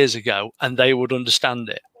 70 years ago and they would understand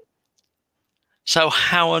it. So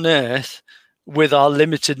how on earth, with our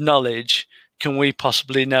limited knowledge, can we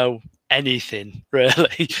possibly know anything,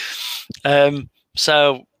 really?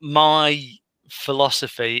 So my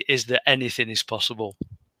philosophy is that anything is possible.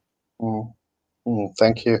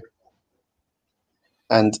 Thank you.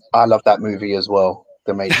 And I love that movie as well,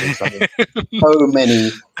 The Matrix. I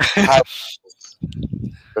mean,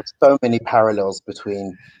 there's so many parallels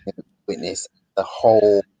between Witness, the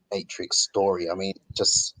whole Matrix story. I mean,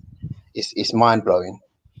 just it's mind blowing.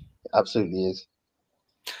 It absolutely is.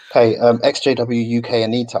 Okay, XJW UK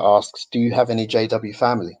Anita asks, do you have any JW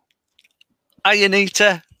family? Hi,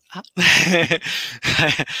 Anita.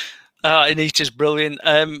 Anita's brilliant.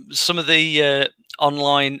 Some of the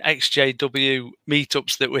online XJW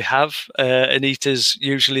meetups that we have, Anita's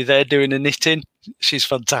usually there doing a knitting. She's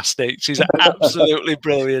fantastic. She's absolutely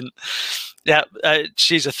brilliant. Yeah,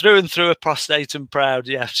 she's a through and through a prostate and proud.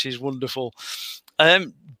 Yeah, she's wonderful.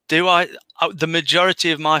 The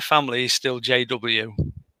majority of my family is still JW.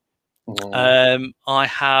 I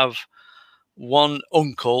have one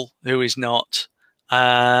uncle who is not,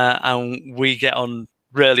 and we get on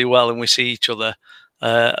really well and we see each other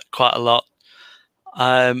quite a lot.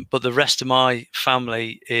 But the rest of my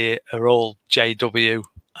family are all JW,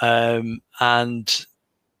 and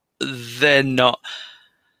they're not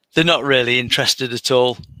really interested at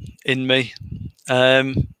all in me.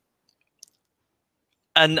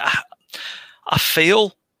 And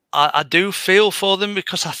I do feel for them,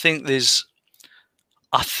 because I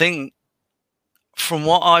think from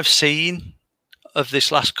what I've seen of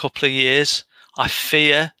this last couple of years, I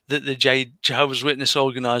fear that the Jehovah's Witness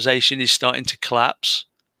organization is starting to collapse.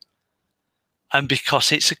 And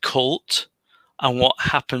because it's a cult, and what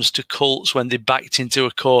happens to cults when they're backed into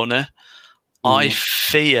a corner, I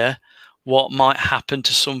fear what might happen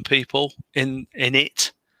to some people in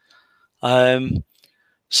it.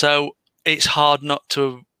 So it's hard not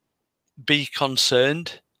to be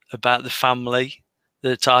concerned about the family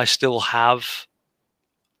that I still have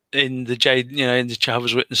in the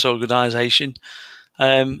Jehovah's Witness organization,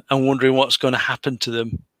 and wondering what's going to happen to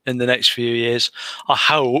them in the next few years. I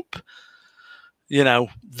hope,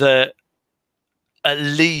 that at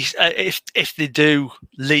least if they do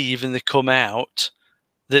leave and they come out,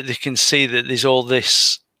 that they can see that there's all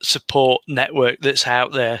this support network that's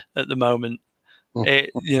out there at the moment. And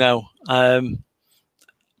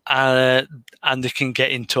they can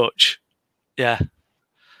get in touch. Yeah.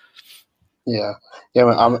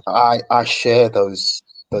 I share those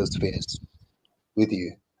fears with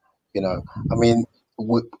you. I mean,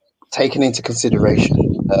 taking into consideration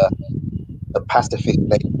the pacifist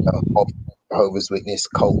nature of Jehovah's Witness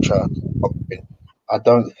culture, I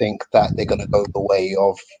don't think that they're going to go the way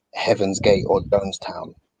of Heaven's Gate or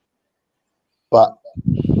Jonestown. But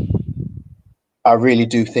I really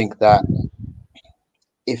do think that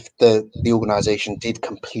if the organization did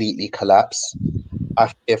completely collapse,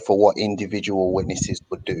 I fear for what individual witnesses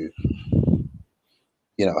would do.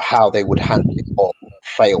 How they would handle it or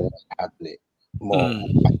fail to handle it more.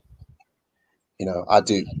 I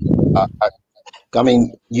do. I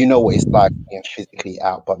mean, what it's like being physically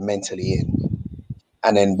out but mentally in,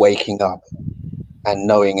 and then waking up and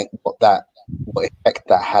knowing what effect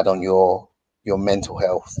that had on your mental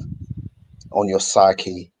health, on your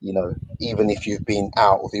psyche, you know, even if you've been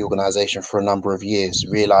out of the organization for a number of years,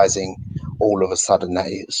 realizing all of a sudden that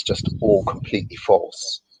it's just all completely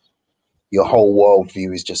false. Your whole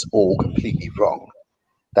worldview is just all completely wrong.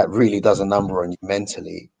 That really does a number on you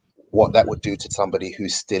mentally. What that would do to somebody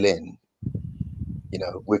who's still in, you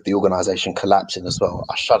know, with the organization collapsing as well.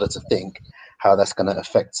 I shudder to think how that's going to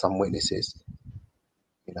affect some witnesses.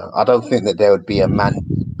 You know, I don't think that there would be a man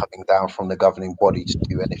coming down from the governing body to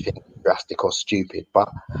do anything drastic or stupid, but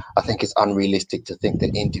I think it's unrealistic to think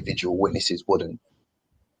that individual witnesses wouldn't.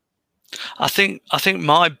 I think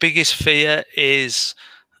my biggest fear is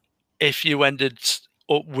if you ended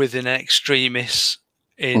up with an extremist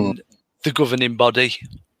in the governing body.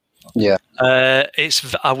 Yeah.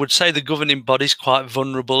 I would say the governing body is quite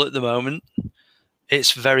vulnerable at the moment.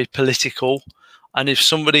 It's very political. And if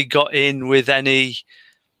somebody got in with any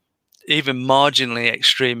even marginally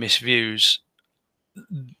extremist views,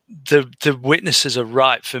 the witnesses are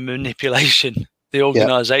ripe for manipulation. The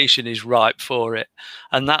organisation is ripe for it.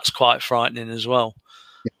 And that's quite frightening as well.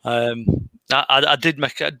 I did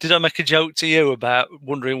I make a joke to you about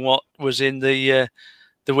wondering what was in the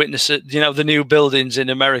witness, you know, the new buildings in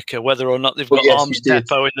America, whether or not they've got arms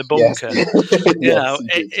depot in the bunker. Yes. You know,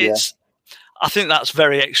 it's. I think that's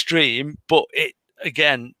very extreme, but it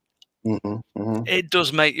again, it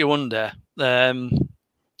does make you wonder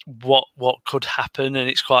what could happen, and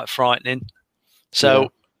it's quite frightening.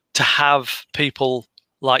 So to have people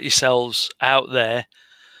like yourselves out there,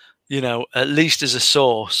 you know, at least as a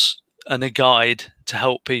source and a guide to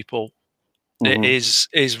help people, it is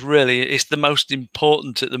really, it's the most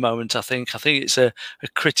important at the moment. I think it's a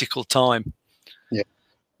critical time.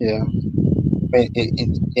 Yeah. I mean,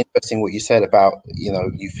 it's interesting what you said about, you know,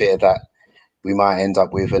 you fear that we might end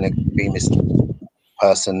up with an extremist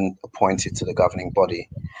person appointed to the governing body,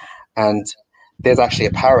 and there's actually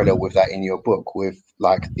a parallel with that in your book with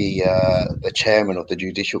like the chairman of the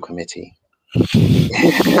Judicial Committee in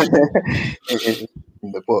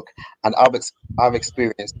the book, and I've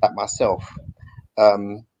experienced that myself.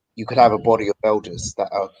 You could have a body of elders that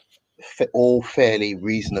are all fairly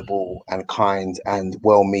reasonable and kind and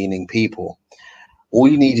well-meaning people. All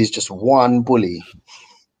you need is just one bully.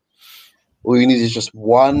 All you need is just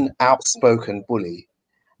one outspoken bully,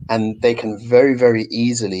 and they can very, very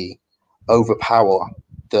easily overpower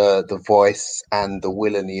the voice and the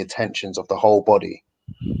will and the intentions of the whole body.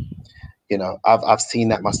 You know, I've seen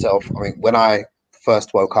that myself. I mean, when I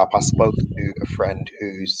first woke up, I spoke to a friend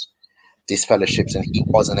who's disfellowshipped, and he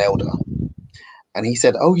was an elder, and he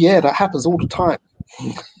said, "Oh yeah, that happens all the time."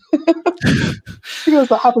 He goes,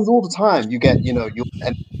 "That happens all the time. You get, you know,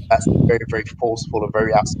 and that's very, very forceful and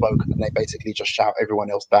very outspoken, and they basically just shout everyone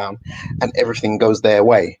else down, and everything goes their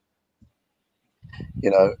way."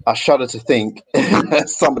 You know, I shudder to think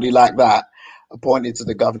somebody like that appointed to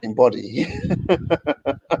the governing body.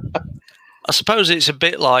 I suppose it's a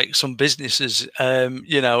bit like some businesses.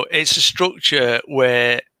 You know, it's a structure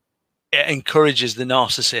where it encourages the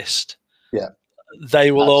narcissist. Yeah,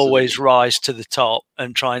 they will always rise to the top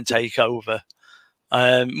and try and take over,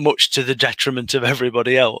 much to the detriment of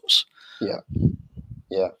everybody else.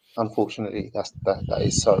 Yeah. Unfortunately, that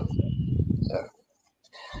is so. Yeah.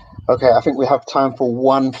 Okay, I think we have time for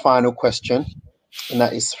one final question, and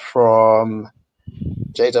that is from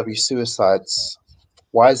JW Suicides.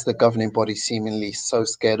 Why is the governing body seemingly so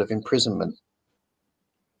scared of imprisonment?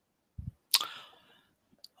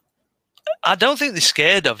 I don't think they're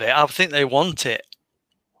scared of it. I think they want it.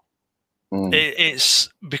 It's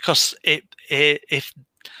because it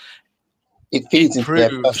feeds into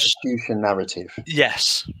their persecution narrative.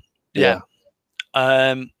 Yes. Yeah.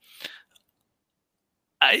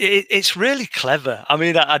 It's really clever. I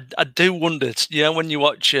mean, I do wonder, you know, when you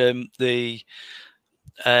watch the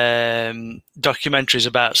documentaries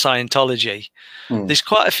about Scientology, there's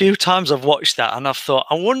quite a few times I've watched that and I've thought,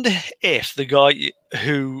 I wonder if the guy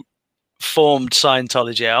who formed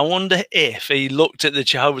Scientology, I wonder if he looked at the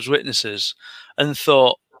Jehovah's Witnesses and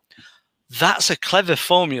thought, that's a clever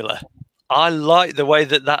formula. I like the way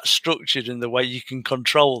that that's structured and the way you can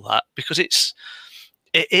control that, because it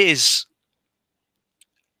is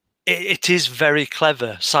very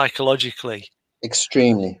clever psychologically.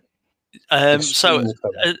 Extremely. So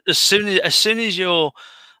as soon as you're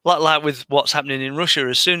like with what's happening in Russia,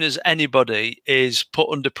 as soon as anybody is put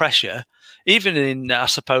under pressure, even in, I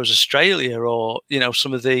suppose, Australia or, you know,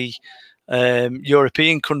 some of the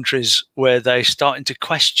European countries where they're starting to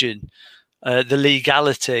question the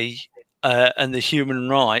legality and the human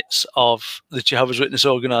rights of the Jehovah's Witness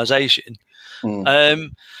organization,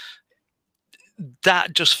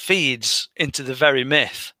 that just feeds into the very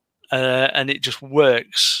myth, and it just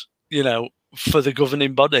works, for the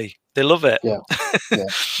governing body. They love it. Yeah.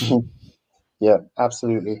 Yeah,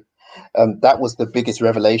 absolutely. That was the biggest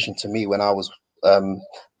revelation to me when I was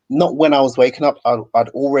not when I was waking up. I'd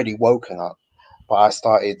already woken up, but I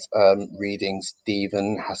started reading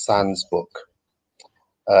Stephen Hassan's book,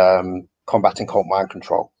 Combating Cult Mind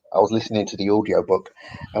Control. I was listening to the audiobook,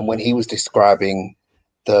 and when he was describing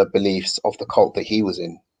the beliefs of the cult that he was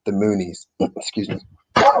in, the Moonies, excuse me,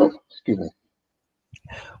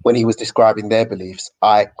 when he was describing their beliefs,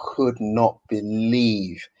 I could not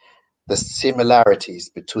believe the similarities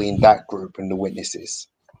between that group and the Witnesses.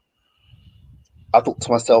 I thought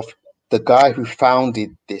to myself, the guy who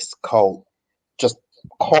founded this cult just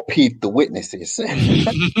copied the Witnesses.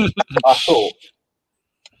 I thought.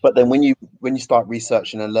 But then when you start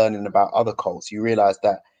researching and learning about other cults, you realize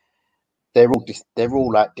that they're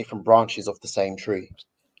all like different branches of the same tree.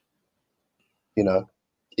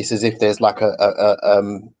 It's as if there's like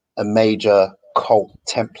a major cult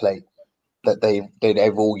template that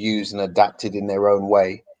they've all used and adapted in their own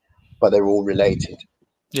way, but they're all related.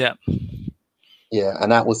 Yeah.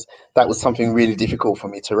 And that was something really difficult for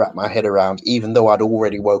me to wrap my head around, even though I'd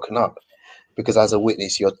already woken up. Because as a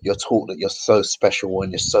witness, you're taught that you're so special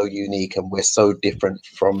and you're so unique, and we're so different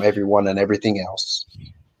from everyone and everything else,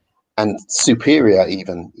 and superior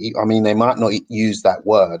even. I mean, they might not use that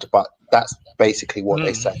word, but that's basically what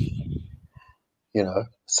they say.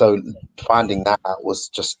 So finding that out was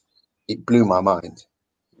just, it blew my mind.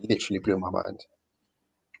 It literally blew my mind.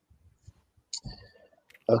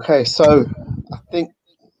 Okay, so I think,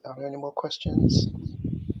 are there any more questions?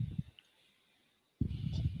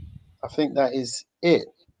 I think that is it.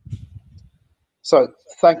 So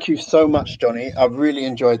thank you so much, Johnny. I've really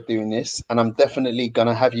enjoyed doing this, and I'm definitely going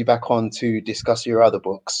to have you back on to discuss your other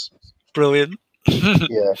books. Brilliant.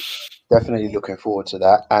 Yeah, definitely looking forward to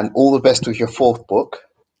that. And all the best with your 4th book.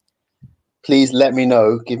 Please let me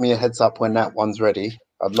know. Give me a heads up when that one's ready.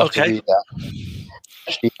 I'd love to read that.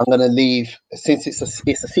 Actually, I'm going to leave, since it's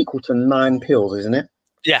a sequel to 9 Pills, isn't it?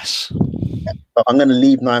 Yes. But I'm going to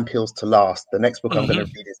leave 9 Pills to last. The next book I'm going to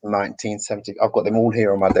read is 1970. I've got them all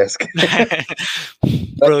here on my desk.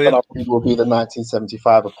 Brilliant. Next one will be the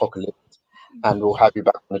 1975 Apocalypse, and we'll have you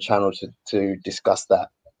back on the channel to discuss that.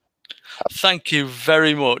 Thank you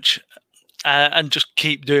very much, and just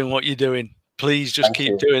keep doing what you're doing. Please just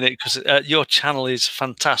keep doing it, because your channel is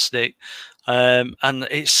fantastic, and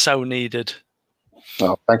it's so needed.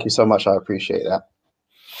 Oh, thank you so much. I appreciate that.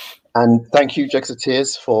 And thank you,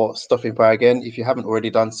 Jexiteers, for stopping by again. If you haven't already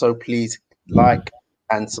done so, please like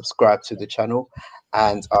and subscribe to the channel,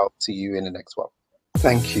 and I'll see you in the next one.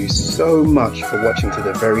 Thank you so much for watching to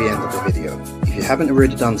the very end of the video. If you haven't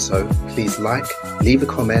already done so, please like, leave a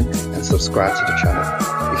comment, and subscribe to the channel.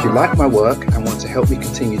 If you like my work and want to help me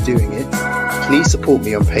continue doing it, please support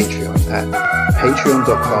me on Patreon at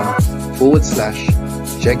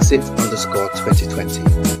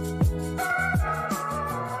patreon.com/Jexit_2020.